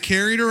dead, and they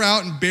carried her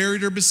out and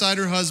buried her beside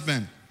her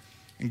husband.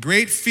 And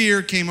great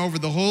fear came over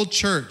the whole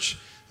church,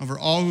 over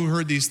all who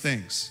heard these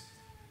things.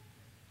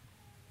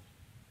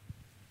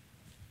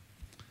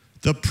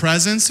 The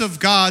presence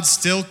of God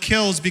still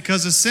kills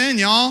because of sin,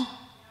 y'all.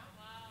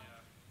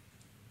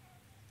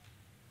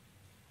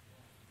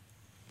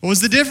 What was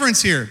the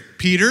difference here?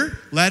 Peter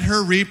let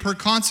her reap her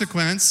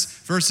consequence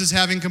versus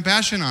having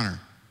compassion on her.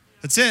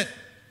 That's it.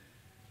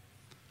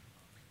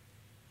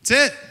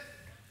 That's it.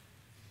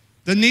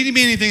 Doesn't need to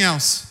be anything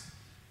else.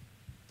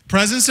 The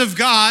presence of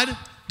God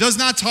does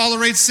not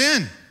tolerate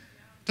sin.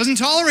 Doesn't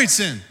tolerate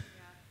sin.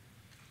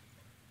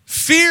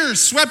 Fear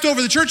swept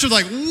over the church of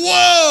like,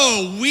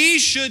 whoa, we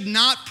should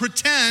not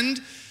pretend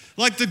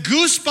like the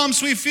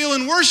goosebumps we feel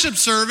in worship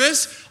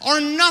service are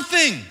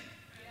nothing.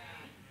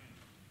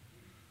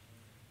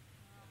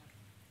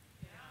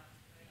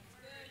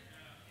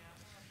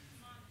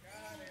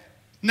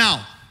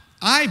 Now,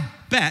 I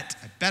bet,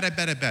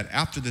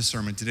 after this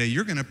sermon today,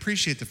 you're going to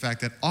appreciate the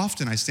fact that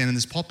often I stand in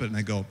this pulpit and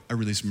I go, I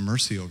release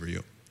mercy over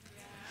you.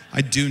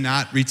 I do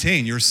not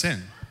retain your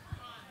sin.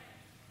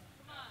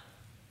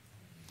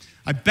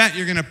 I bet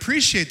you're going to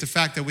appreciate the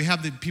fact that we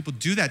have the people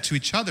do that to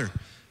each other.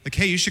 Like,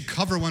 hey, you should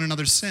cover one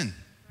another's sin.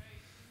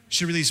 You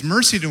should release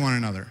mercy to one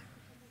another.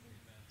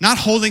 Not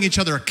holding each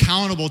other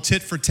accountable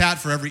tit for tat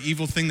for every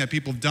evil thing that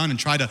people have done and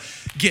try to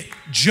get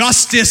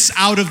justice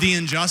out of the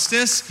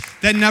injustice.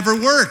 That never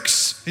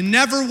works. It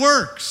never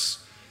works.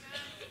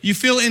 You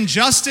feel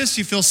injustice,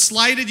 you feel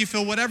slighted, you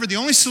feel whatever. The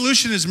only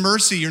solution is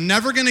mercy. You're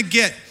never going to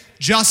get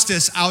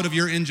justice out of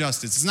your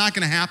injustice. It's not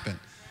going to happen.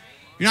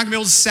 You're not going to be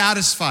able to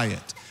satisfy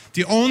it.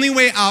 The only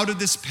way out of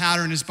this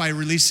pattern is by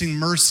releasing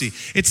mercy.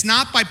 It's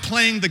not by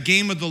playing the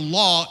game of the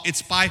law.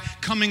 It's by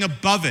coming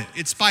above it.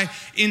 It's by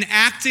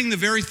enacting the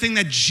very thing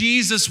that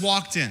Jesus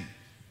walked in.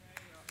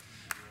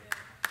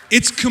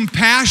 It's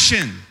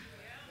compassion.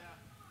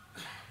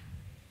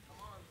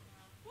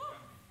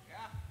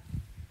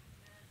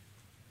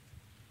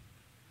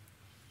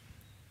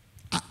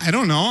 I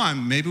don't know.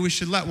 Maybe we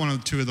should let one or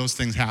two of those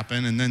things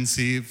happen and then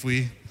see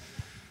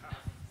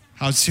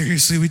how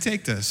seriously we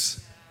take this.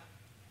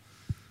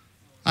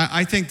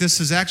 I think this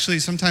is actually,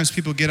 sometimes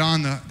people get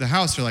on the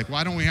house, they're like,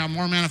 why don't we have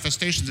more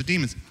manifestations of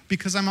demons?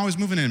 Because I'm always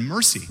moving in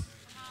mercy.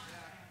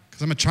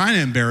 Because I'm not trying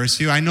to embarrass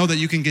you. I know that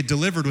you can get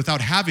delivered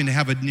without having to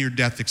have a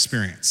near-death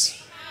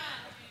experience.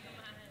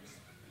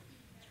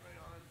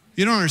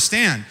 You don't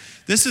understand.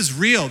 This is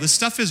real. This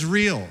stuff is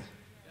real.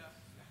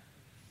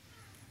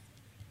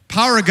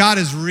 Power of God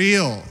is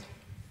real.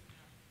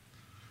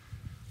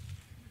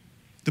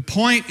 The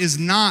point is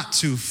not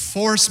to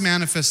force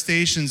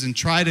manifestations and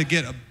try to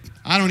get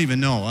I don't even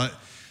know.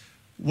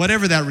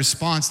 Whatever that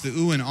response, the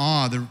ooh and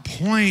ah, the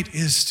point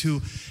is to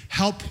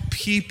help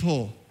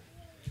people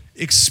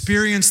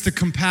experience the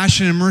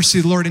compassion and mercy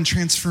of the Lord in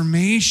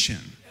transformation.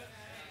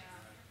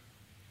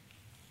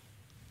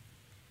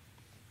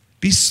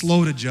 Be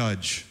slow to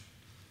judge.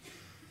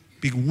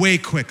 Be way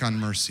quick on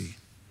mercy.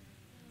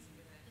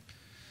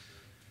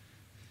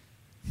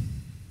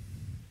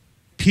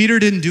 Peter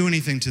didn't do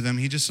anything to them.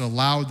 He just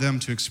allowed them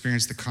to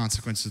experience the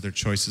consequences of their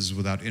choices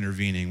without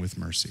intervening with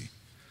mercy.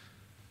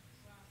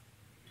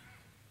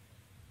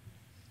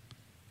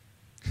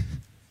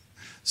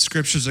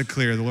 Scriptures are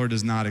clear. The Lord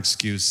does not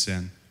excuse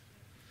sin.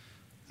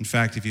 In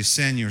fact, if you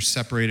sin, you're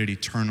separated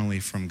eternally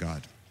from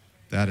God.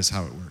 That is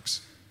how it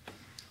works.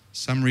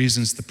 Some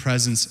reasons the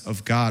presence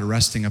of God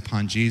resting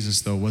upon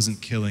Jesus, though,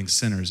 wasn't killing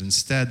sinners.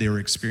 Instead, they were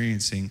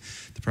experiencing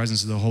the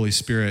presence of the Holy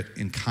Spirit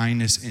in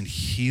kindness and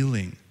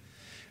healing.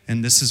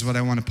 And this is what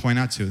I want to point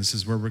out to. This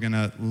is where we're going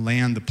to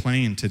land the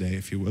plane today,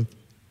 if you will.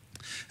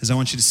 Is I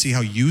want you to see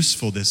how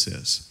useful this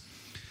is.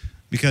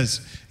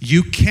 Because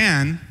you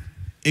can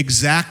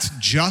exact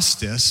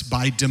justice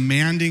by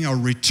demanding a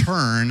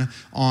return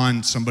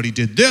on somebody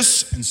did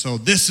this, and so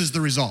this is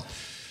the result.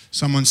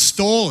 Someone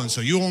stole, and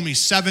so you owe me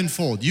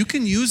sevenfold. You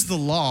can use the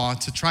law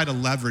to try to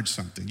leverage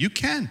something. You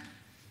can.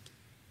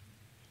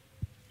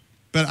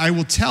 But I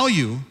will tell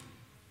you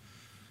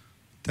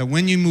that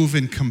when you move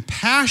in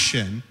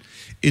compassion,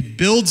 it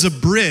builds a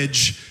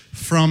bridge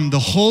from the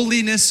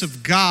holiness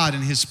of God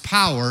and his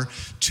power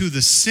to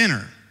the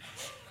sinner.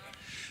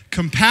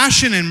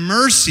 Compassion and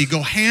mercy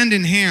go hand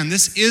in hand.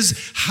 This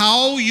is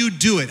how you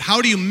do it. How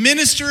do you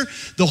minister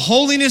the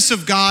holiness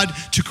of God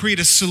to create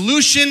a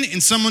solution in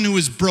someone who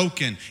is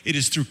broken? It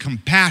is through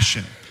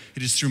compassion.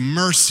 It is through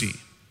mercy.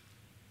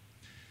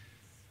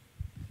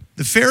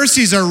 The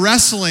Pharisees are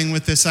wrestling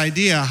with this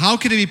idea. How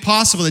could it be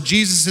possible that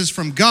Jesus is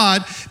from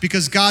God?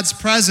 Because God's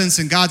presence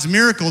and God's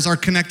miracles are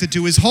connected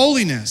to his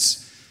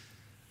holiness.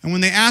 And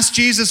when they ask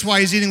Jesus why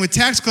he's eating with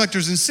tax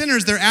collectors and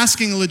sinners, they're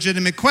asking a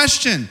legitimate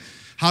question.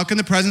 How can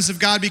the presence of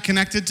God be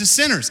connected to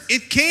sinners?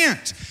 It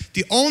can't.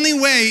 The only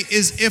way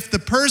is if the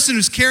person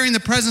who's carrying the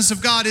presence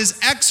of God is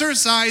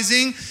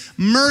exercising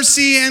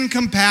mercy and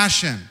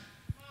compassion.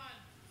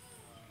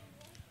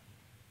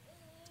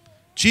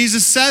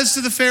 Jesus says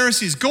to the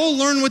Pharisees, go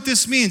learn what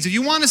this means. If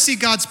you want to see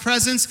God's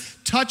presence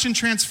touch and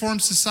transform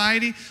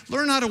society,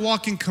 learn how to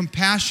walk in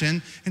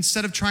compassion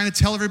instead of trying to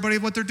tell everybody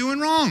what they're doing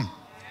wrong.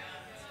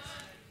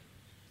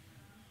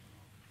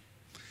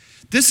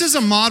 This is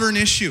a modern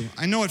issue.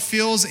 I know it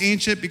feels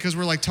ancient because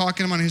we're like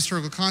talking about a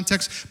historical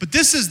context, but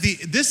this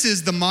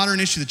is the modern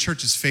issue the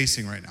church is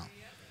facing right now.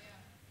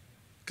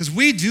 Because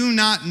we do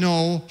not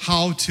know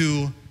how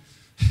to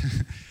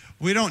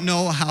we don't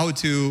know how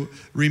to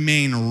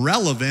remain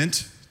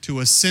relevant to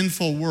a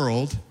sinful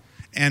world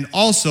and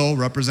also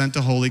represent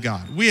a holy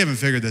God. We haven't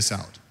figured this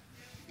out.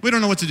 We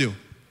don't know what to do.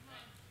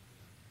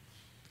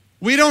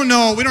 We don't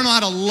know how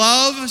to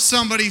love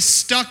somebody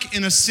stuck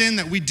in a sin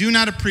that we do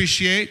not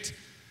appreciate.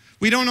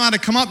 We don't know how to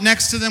come up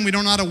next to them. We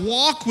don't know how to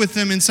walk with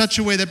them in such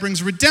a way that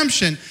brings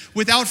redemption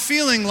without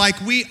feeling like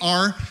we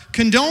are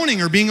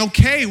condoning or being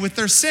okay with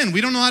their sin.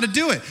 We don't know how to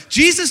do it.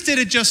 Jesus did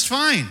it just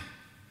fine.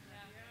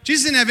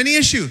 Jesus didn't have any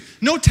issue.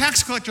 No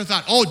tax collector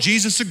thought, oh,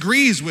 Jesus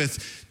agrees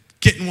with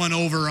getting one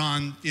over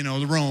on,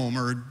 the Rome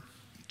or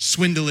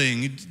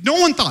swindling. No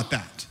one thought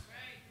that.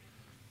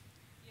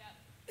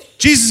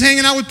 Jesus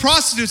hanging out with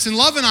prostitutes and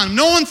loving on them.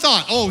 No one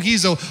thought, oh,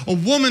 he's a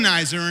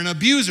womanizer and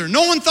abuser.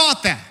 No one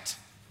thought that.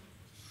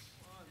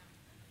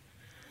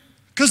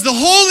 Because the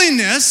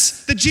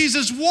holiness that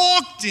Jesus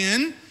walked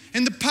in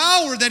and the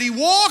power that he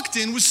walked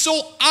in was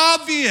so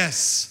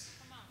obvious.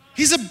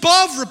 He's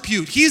above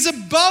repute. He's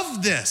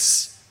above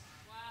this.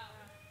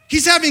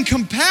 He's having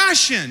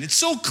compassion. It's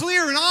so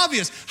clear and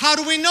obvious. How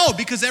do we know?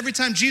 Because every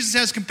time Jesus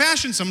has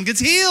compassion, someone gets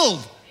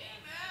healed.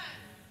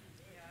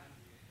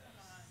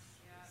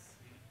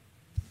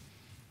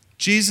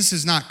 Jesus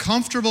is not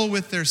comfortable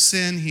with their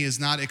sin. He is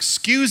not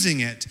excusing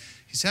it.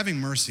 He's having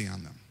mercy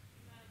on them.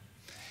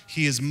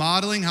 He is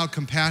modeling how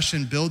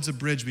compassion builds a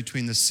bridge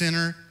between the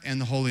sinner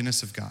and the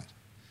holiness of God.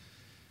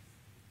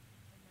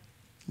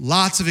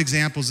 Lots of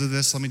examples of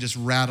this. Let me just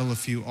rattle a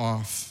few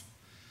off.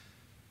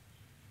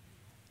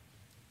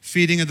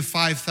 Feeding of the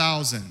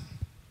 5,000.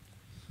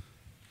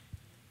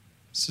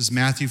 This is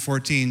Matthew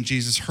 14.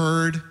 Jesus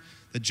heard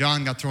that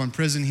John got thrown in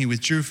prison. He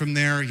withdrew from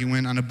there. He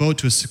went on a boat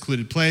to a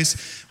secluded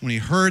place. When he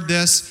heard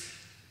this,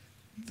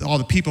 all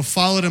the people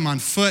followed him on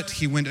foot.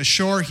 He went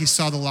ashore. He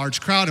saw the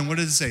large crowd. And what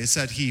did it say? It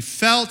said he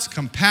felt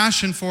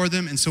compassion for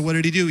them. And so what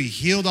did he do? He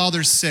healed all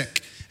their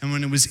sick. And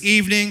when it was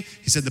evening,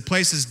 he said, the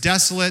place is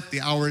desolate.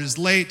 The hour is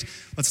late.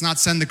 Let's not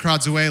send the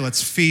crowds away.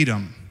 Let's feed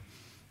them.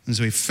 And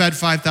so he fed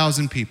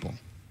 5,000 people.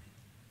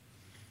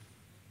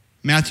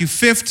 Matthew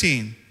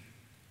 15,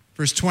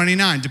 verse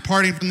 29.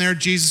 Departing from there,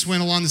 Jesus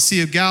went along the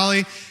Sea of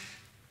Galilee.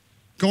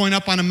 Going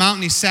up on a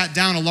mountain, he sat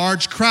down. A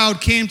large crowd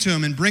came to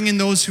him, and bringing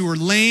those who were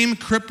lame,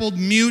 crippled,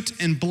 mute,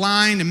 and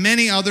blind, and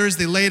many others,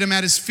 they laid him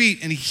at his feet,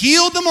 and he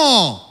healed them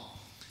all.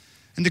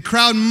 And the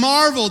crowd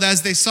marveled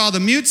as they saw the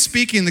mute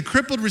speaking, the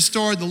crippled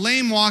restored, the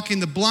lame walking,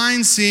 the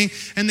blind seeing,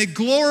 and they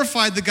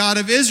glorified the God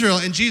of Israel.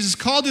 And Jesus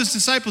called to his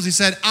disciples. He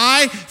said,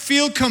 I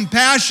feel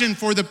compassion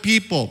for the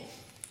people.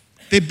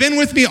 They've been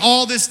with me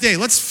all this day.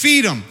 Let's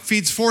feed them.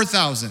 Feeds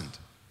 4,000.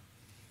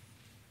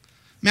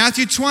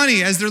 Matthew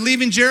 20, as they're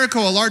leaving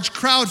Jericho, a large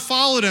crowd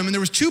followed him, and there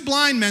was 2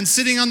 blind men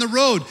sitting on the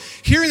road.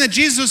 Hearing that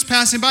Jesus was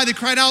passing by, they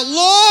cried out,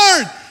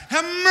 Lord,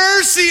 have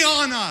mercy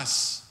on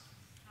us.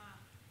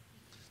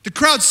 The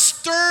crowd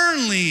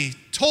sternly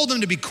told them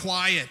to be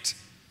quiet.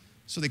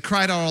 So they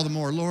cried out all the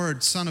more,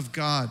 Lord, Son of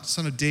God,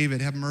 Son of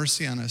David, have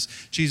mercy on us.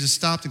 Jesus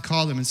stopped and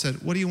called them and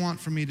said, what do you want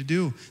from me to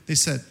do? They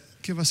said,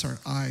 give us our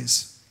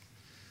eyes.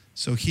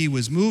 So he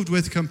was moved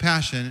with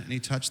compassion, and he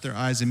touched their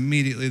eyes.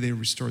 Immediately they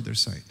restored their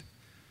sight.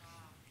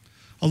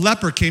 A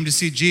leper came to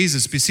see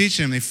Jesus,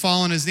 beseeching him. They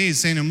fall on his knees,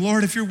 saying to him,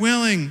 Lord, if you're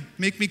willing,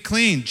 make me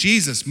clean.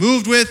 Jesus,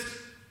 moved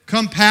with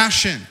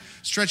compassion,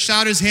 stretched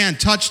out his hand,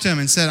 touched him,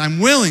 and said, I'm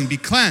willing, be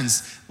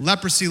cleansed.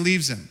 Leprosy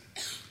leaves him.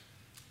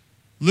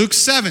 Luke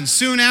 7,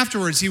 soon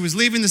afterwards, he was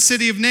leaving the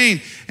city of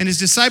Nain, and his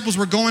disciples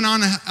were going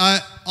on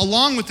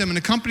along with him and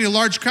accompanied a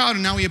large crowd.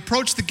 And now he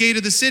approached the gate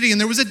of the city, and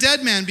there was a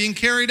dead man being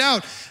carried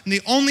out, and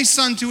the only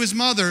son to his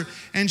mother,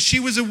 and she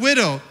was a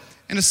widow.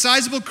 And a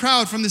sizable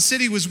crowd from the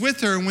city was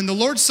with her. And when the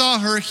Lord saw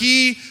her,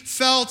 he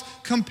felt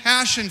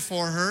compassion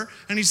for her.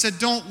 And he said,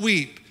 don't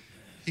weep.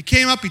 He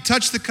came up, he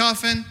touched the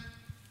coffin.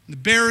 The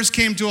bearers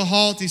came to a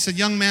halt. He said,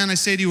 young man, I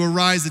say to you,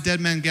 arise. The dead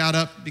man got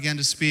up, began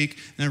to speak.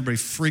 And everybody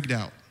freaked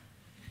out.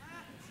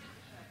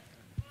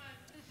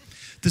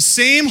 The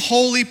same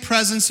holy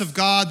presence of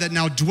God that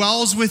now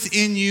dwells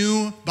within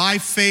you by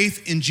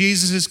faith in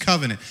Jesus'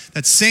 covenant,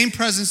 that same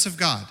presence of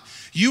God.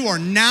 You are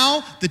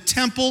now the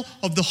temple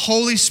of the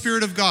Holy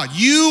Spirit of God.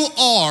 You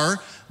are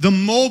the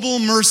mobile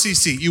mercy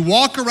seat. You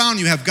walk around,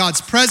 you have God's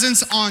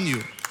presence on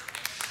you.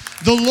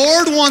 The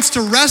Lord wants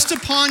to rest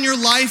upon your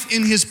life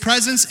in his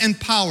presence and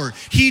power.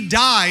 He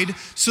died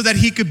so that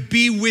he could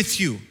be with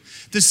you.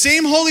 The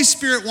same Holy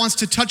Spirit wants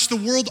to touch the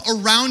world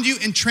around you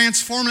and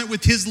transform it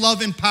with his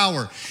love and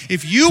power.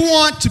 If you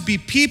want to be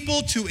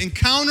people to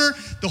encounter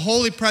the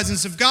holy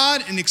presence of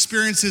God and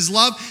experience his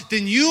love,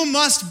 then you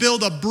must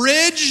build a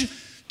bridge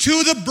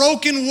to the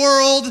broken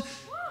world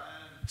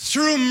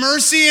through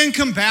mercy and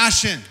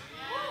compassion.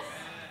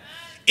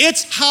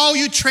 It's how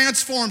you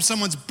transform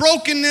someone's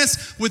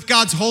brokenness with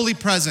God's holy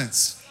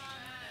presence.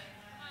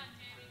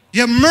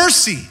 You have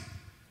mercy.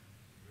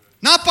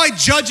 Not by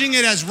judging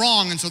it as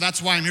wrong, and so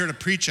that's why I'm here to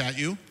preach at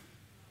you.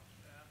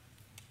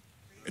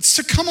 It's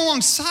to come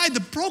alongside the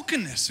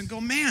brokenness and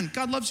go, man,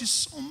 God loves you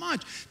so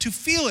much. To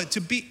feel it,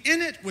 to be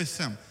in it with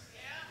him.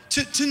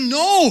 To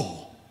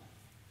know.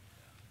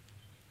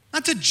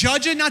 Not to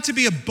judge it, not to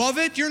be above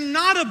it. You're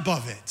not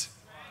above it.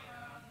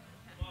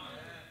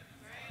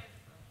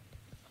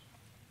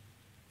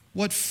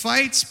 What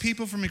fights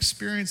people from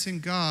experiencing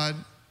God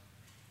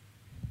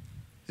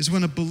is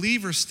when a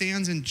believer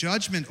stands in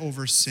judgment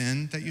over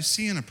sin that you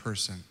see in a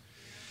person.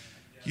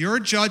 Your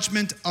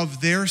judgment of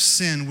their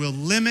sin will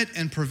limit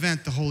and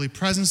prevent the holy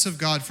presence of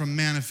God from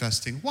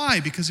manifesting.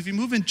 Why? Because if you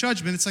move in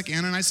judgment, it's like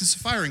Ananias and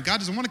Sapphira, and God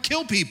doesn't want to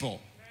kill people.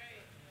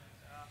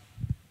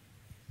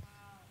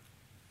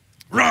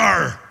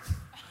 Roar!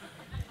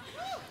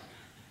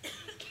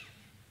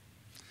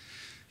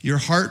 Your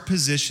heart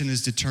position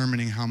is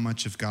determining how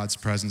much of God's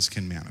presence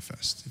can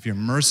manifest. If you're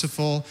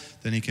merciful,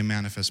 then he can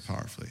manifest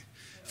powerfully.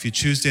 If you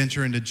choose to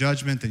enter into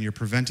judgment, then you're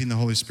preventing the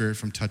Holy Spirit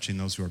from touching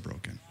those who are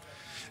broken.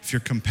 If you're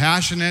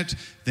compassionate,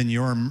 then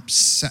your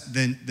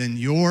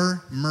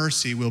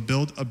mercy will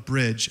build a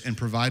bridge and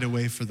provide a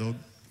way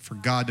for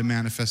God to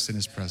manifest in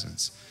his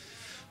presence.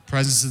 The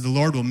presence of the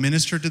Lord will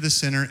minister to the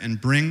sinner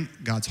and bring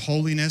God's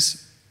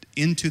holiness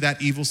into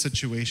that evil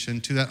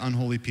situation, to that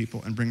unholy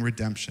people, and bring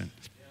redemption.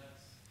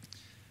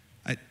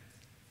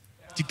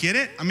 Do you get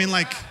it? I mean,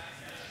 like,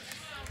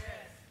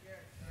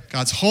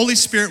 God's Holy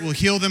Spirit will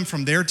heal them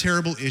from their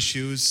terrible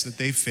issues that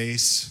they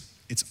face.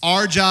 It's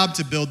our job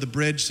to build the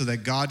bridge so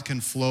that God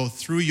can flow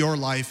through your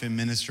life and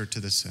minister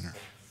to the sinner.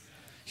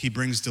 He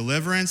brings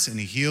deliverance and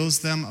he heals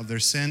them of their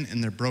sin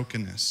and their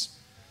brokenness.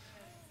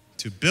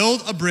 To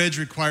build a bridge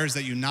requires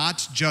that you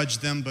not judge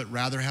them, but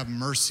rather have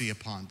mercy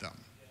upon them.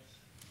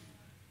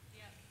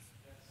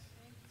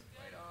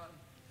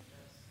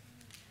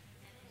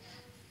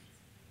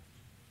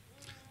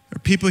 There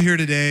are people here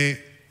today,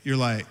 you're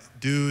like,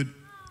 dude,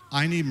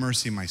 I need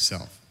mercy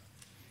myself.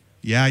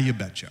 Yeah, you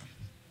betcha.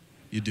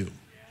 You do.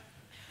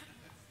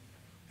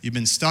 You've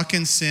been stuck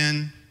in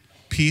sin.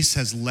 Peace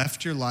has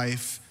left your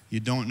life. You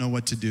don't know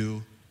what to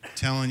do. I'm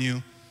telling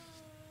you,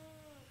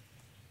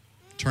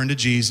 turn to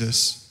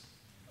Jesus.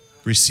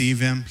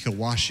 Receive him. He'll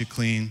wash you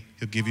clean.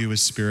 He'll give you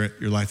his spirit.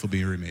 Your life will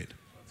be remade.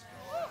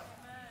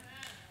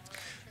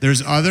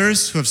 There's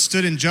others who have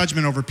stood in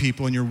judgment over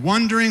people, and you're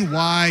wondering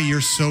why you're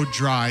so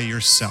dry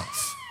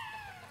yourself.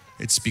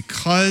 It's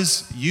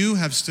because you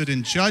have stood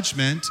in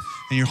judgment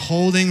and you're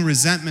holding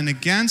resentment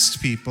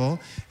against people.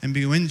 And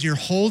when you're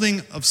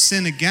holding of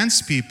sin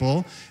against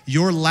people,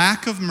 your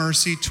lack of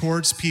mercy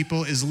towards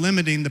people is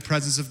limiting the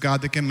presence of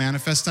God that can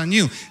manifest on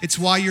you. It's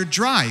why you're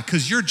dry,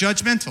 because you're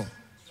judgmental.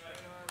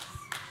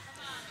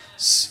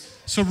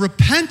 So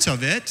repent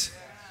of it.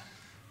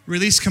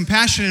 Release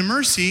compassion and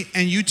mercy,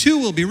 and you too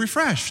will be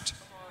refreshed.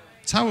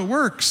 That's how it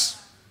works.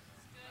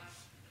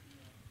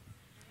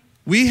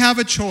 We have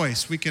a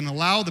choice. We can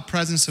allow the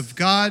presence of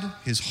God,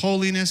 his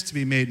holiness, to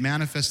be made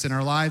manifest in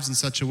our lives in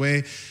such a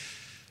way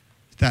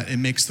that it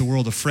makes the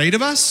world afraid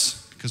of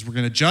us because we're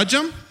going to judge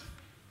them.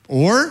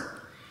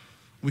 Or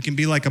we can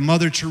be like a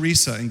Mother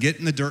Teresa and get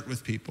in the dirt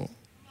with people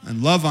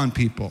and love on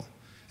people.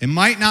 It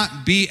might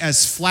not be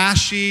as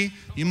flashy.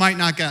 You might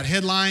not get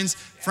headlines.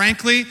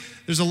 Frankly,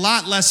 there's a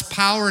lot less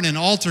power in an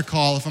altar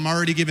call if I'm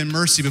already giving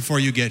mercy before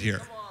you get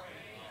here.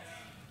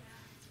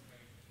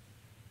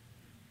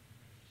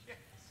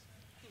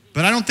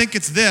 But I don't think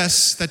it's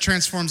this that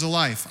transforms a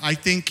life. I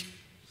think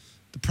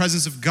the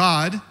presence of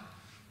God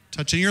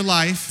touching your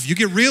life, if you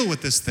get real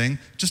with this thing,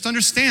 just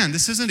understand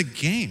this isn't a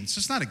game. It's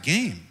just not a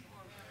game.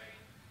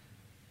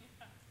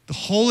 The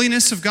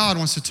holiness of God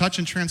wants to touch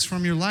and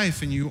transform your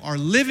life, and you are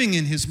living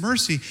in his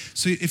mercy.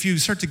 So if you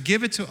start to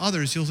give it to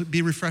others, you'll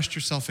be refreshed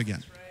yourself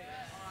again.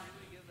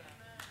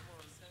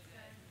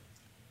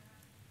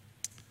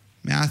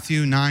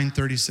 Matthew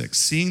 9:36,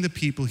 seeing the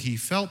people, he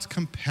felt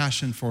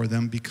compassion for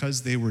them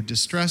because they were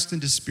distressed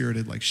and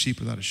dispirited like sheep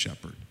without a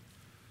shepherd.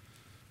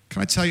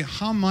 Can I tell you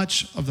how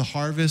much of the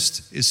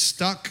harvest is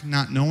stuck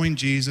not knowing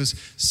Jesus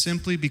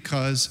simply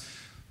because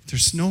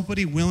there's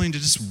nobody willing to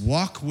just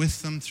walk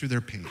with them through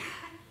their pain?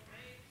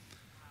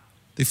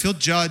 They feel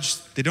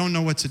judged. They don't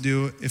know what to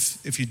do.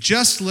 If you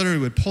just literally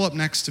would pull up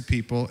next to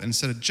people, and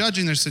instead of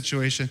judging their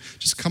situation,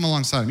 just come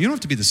alongside them. You don't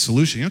have to be the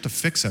solution. You don't have to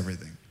fix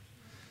everything.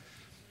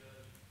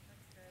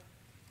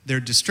 They're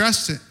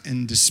distressed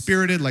and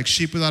dispirited like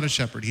sheep without a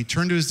shepherd. He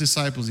turned to his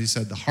disciples. He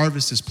said, the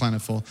harvest is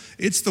plentiful.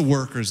 It's the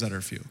workers that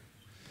are few.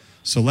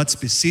 So let's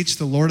beseech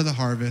the Lord of the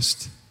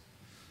harvest,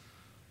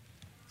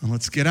 and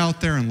let's get out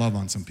there and love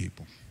on some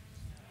people.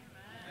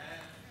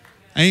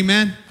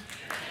 Amen?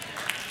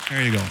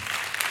 There you go.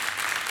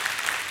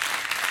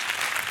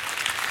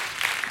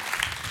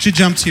 Would you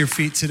jump to your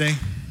feet today?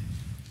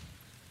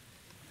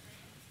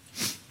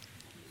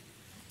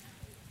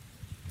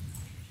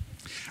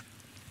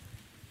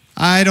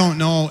 I don't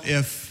know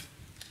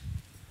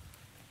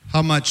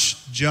how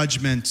much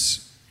judgment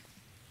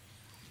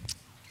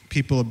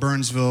people of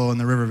Burnsville and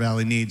the River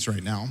Valley needs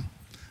right now.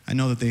 I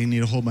know that they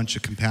need a whole bunch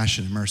of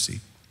compassion and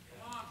mercy.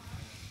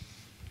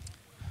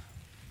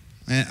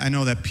 I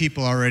know that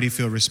people already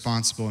feel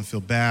responsible and feel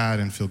bad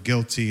and feel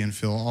guilty and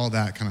feel all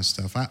that kind of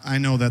stuff. I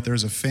know that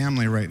there's a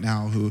family right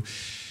now who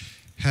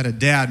had a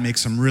dad make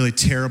some really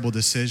terrible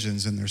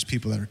decisions, and there's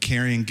people that are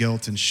carrying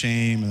guilt and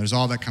shame, and there's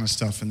all that kind of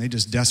stuff, and they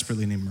just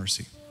desperately need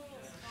mercy.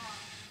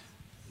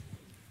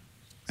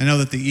 I know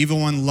that the evil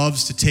one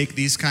loves to take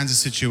these kinds of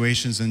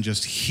situations and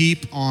just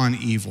heap on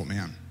evil,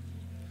 man.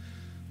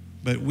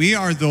 But we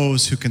are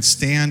those who can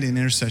stand in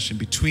intercession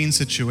between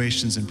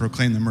situations and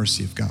proclaim the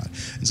mercy of God.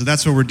 And so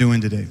that's what we're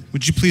doing today.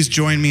 Would you please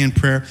join me in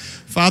prayer?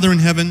 Father in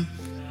heaven,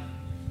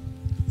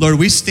 Lord,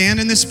 we stand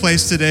in this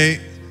place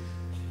today,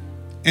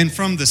 and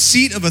from the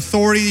seat of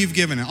authority you've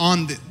given,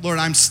 Lord,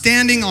 I'm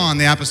standing on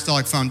the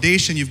apostolic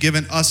foundation you've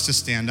given us to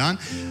stand on,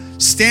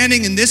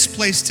 standing in this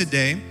place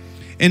today,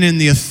 and in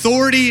the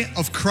authority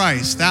of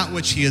Christ, that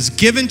which he has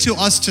given to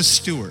us to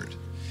steward,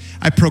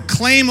 I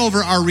proclaim over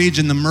our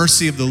region the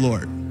mercy of the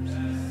Lord.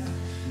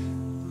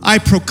 I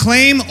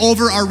proclaim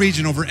over our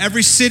region, over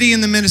every city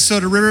in the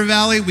Minnesota River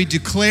Valley, we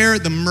declare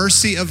the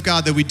mercy of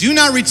God, that we do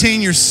not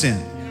retain your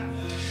sin,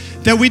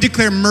 that we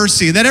declare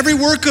mercy, that every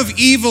work of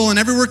evil and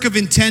every work of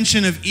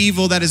intention of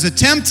evil that is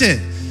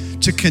attempted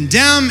to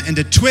condemn and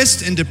to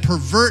twist and to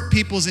pervert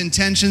people's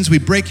intentions, we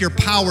break your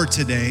power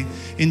today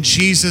in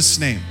Jesus'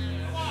 name.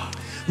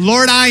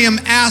 Lord, I am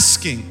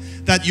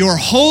asking that your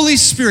Holy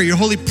Spirit, your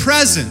holy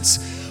presence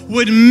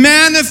would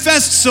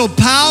manifest so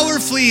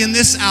powerfully in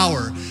this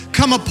hour.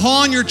 Come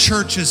upon your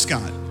churches,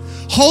 God.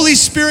 Holy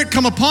Spirit,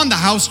 come upon the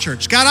house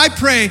church. God, I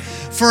pray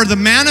for the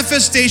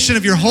manifestation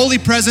of your holy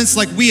presence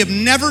like we have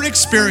never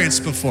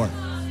experienced before.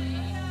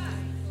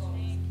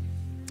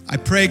 I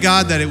pray,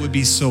 God, that it would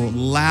be so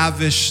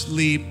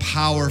lavishly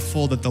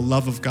powerful that the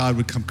love of God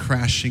would come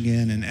crashing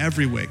in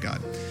every way,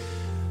 God.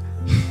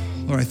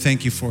 Lord, I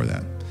thank you for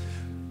that.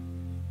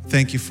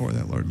 Thank you for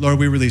that, Lord. Lord,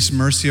 we release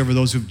mercy over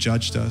those who've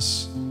judged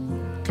us.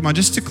 Come on,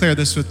 just declare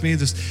this with me.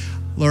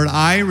 Lord,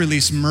 I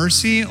release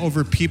mercy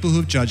over people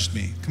who've judged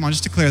me. Come on,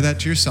 just declare that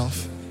to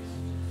yourself.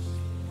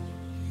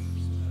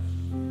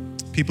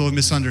 People who have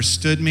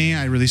misunderstood me,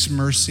 I release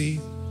mercy.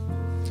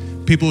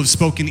 People who have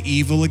spoken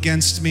evil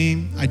against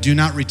me, I do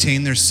not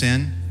retain their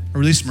sin. I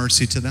release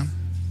mercy to them.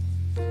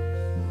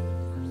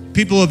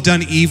 People who have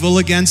done evil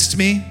against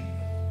me,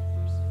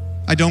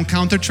 I don't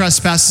count their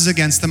trespasses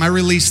against them. I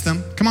release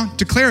them. Come on,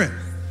 declare it.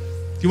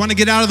 You want to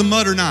get out of the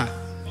mud or not?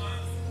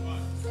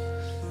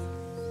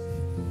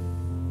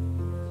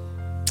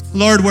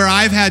 Lord, where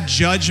I've had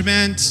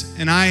judgment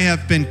and I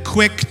have been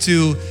quick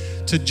to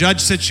judge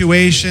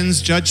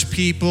situations, judge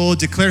people,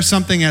 declare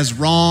something as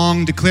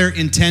wrong, declare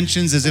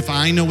intentions as if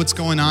I know what's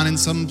going on in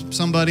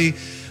somebody.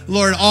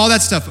 Lord, all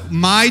that stuff.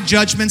 My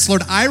judgments,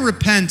 Lord, I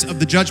repent of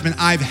the judgment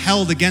I've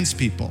held against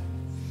people.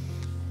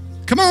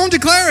 Come on,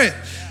 declare it.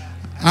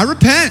 I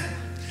repent.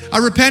 I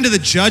repent of the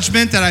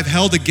judgment that I've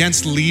held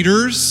against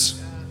leaders.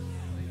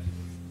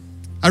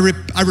 I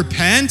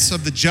repent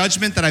of the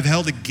judgment that I've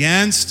held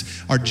against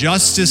our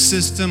justice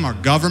system, our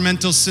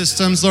governmental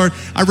systems, Lord.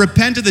 I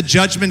repent of the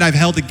judgment I've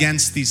held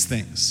against these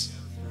things.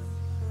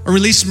 I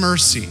release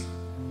mercy.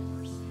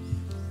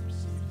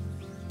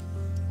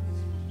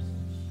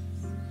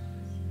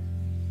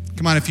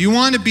 Come on, if you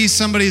want to be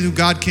somebody who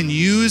God can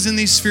use in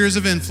these spheres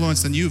of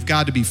influence, then you've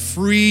got to be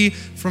free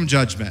from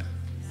judgment.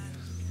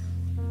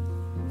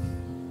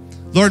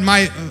 Lord,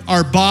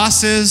 our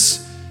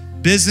bosses,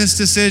 business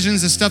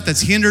decisions, the stuff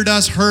that's hindered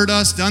us, hurt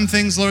us, done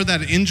things, Lord,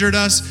 that injured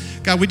us.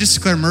 God, we just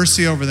declare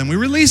mercy over them. We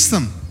release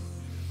them.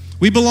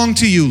 We belong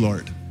to you,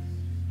 Lord.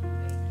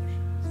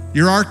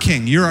 You're our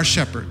King. You're our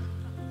shepherd.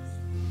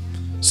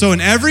 So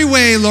in every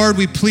way, Lord,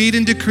 we plead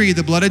and decree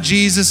the blood of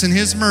Jesus and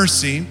his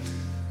mercy.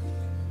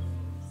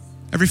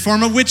 Every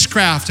form of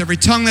witchcraft, every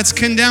tongue that's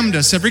condemned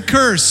us, every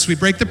curse, we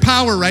break the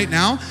power right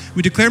now.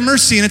 We declare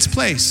mercy in its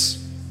place.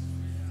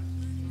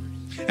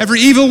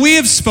 Every evil we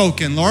have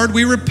spoken, Lord,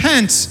 we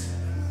repent.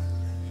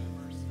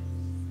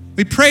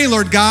 We pray,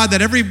 Lord God,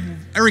 that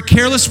every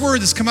careless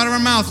word that's come out of our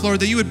mouth, Lord,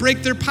 that you would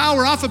break their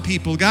power off of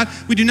people, God.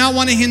 We do not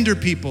want to hinder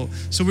people.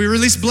 So we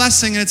release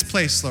blessing in its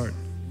place, Lord.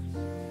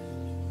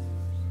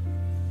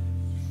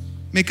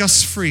 Make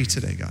us free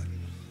today, God.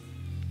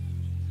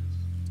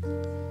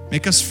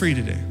 Make us free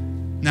today.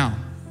 Now,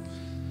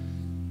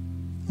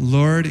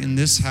 Lord, in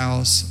this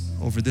house,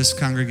 over this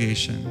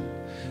congregation,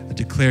 I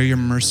declare your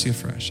mercy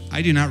afresh.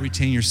 I do not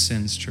retain your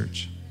sins,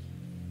 church.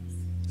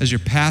 As your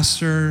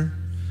pastor,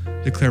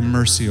 declare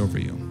mercy over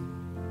you.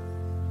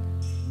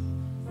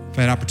 If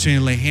I had opportunity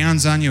to lay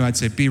hands on you, I'd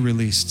say, be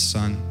released,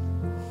 son.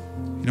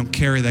 You don't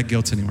carry that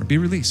guilt anymore. Be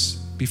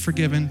released. Be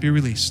forgiven. Be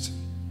released.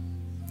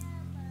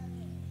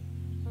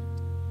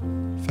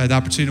 If I had the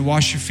opportunity to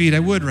wash your feet, I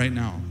would right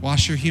now.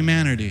 Wash your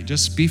humanity.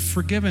 Just be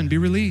forgiven. Be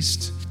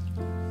released.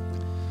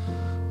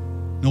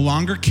 No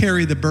longer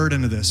carry the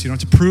burden of this. You don't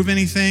have to prove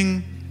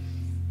anything.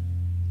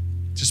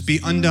 Just be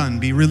undone.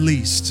 Be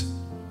released.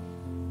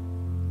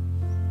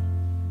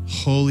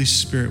 Holy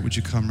Spirit, would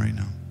you come right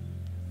now?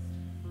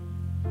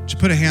 Would you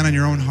put a hand on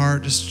your own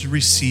heart just to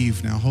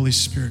receive now? Holy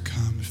Spirit,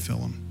 come and fill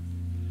them.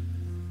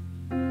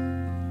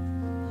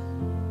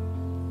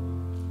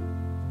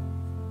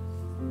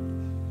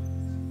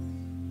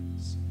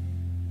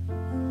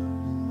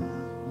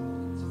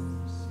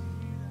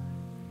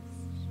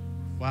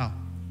 Wow.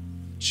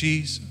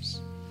 Jesus.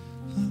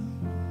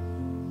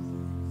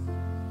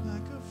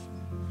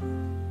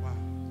 Wow.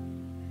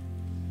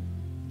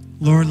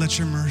 Lord, let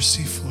your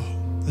mercy flow.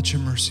 Let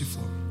your mercy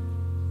flow.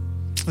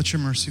 Let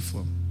your mercy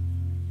flow.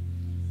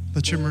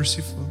 Let your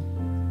mercy flow.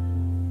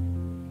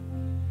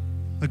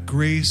 Let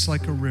grace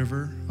like a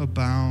river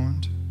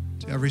abound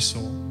to every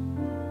soul.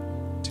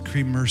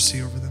 Decree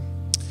mercy over them.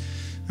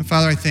 And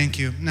Father, I thank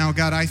you. Now,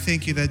 God, I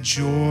thank you that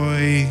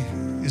joy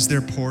is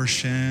their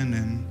portion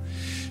and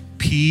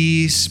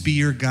peace be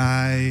your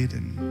guide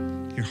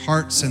and your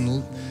hearts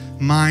and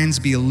minds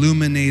be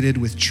illuminated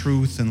with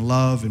truth and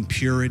love and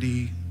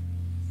purity.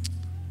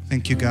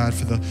 Thank you, God,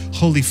 for the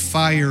holy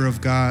fire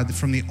of God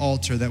from the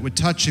altar that would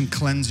touch and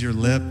cleanse your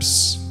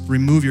lips,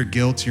 remove your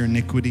guilt, your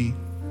iniquity.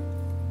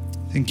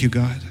 Thank you,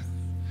 God.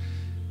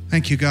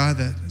 Thank you, God,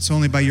 that it's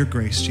only by your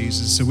grace,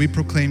 Jesus. So we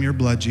proclaim your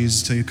blood,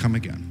 Jesus, till you come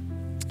again.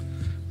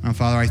 Now,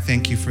 Father, I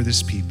thank you for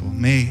this people.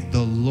 May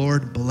the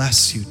Lord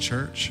bless you,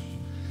 church.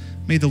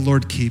 May the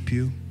Lord keep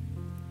you.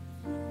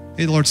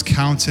 May the Lord's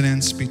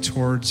countenance be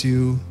towards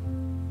you.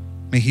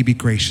 May he be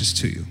gracious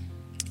to you.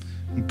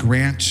 And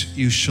grant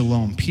you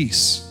shalom,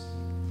 peace.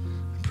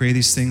 Pray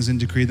these things and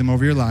decree them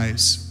over your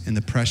lives in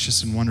the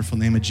precious and wonderful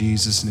name of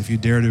Jesus. And if you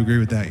dare to agree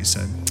with that, you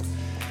said.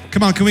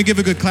 Come on, can we give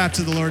a good clap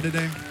to the Lord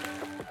today?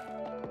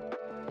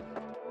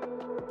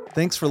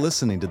 Thanks for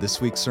listening to this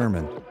week's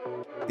sermon.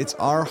 It's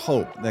our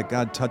hope that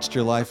God touched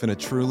your life in a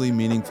truly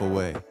meaningful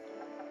way.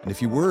 And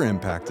if you were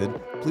impacted,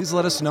 please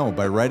let us know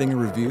by writing a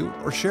review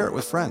or share it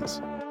with friends.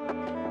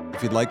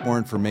 If you'd like more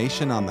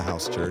information on the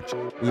House Church,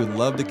 we would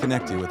love to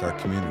connect you with our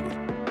community.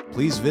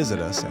 Please visit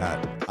us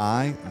at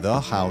ithehouse.org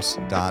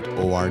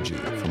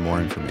for more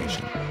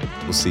information.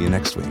 We'll see you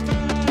next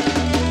week.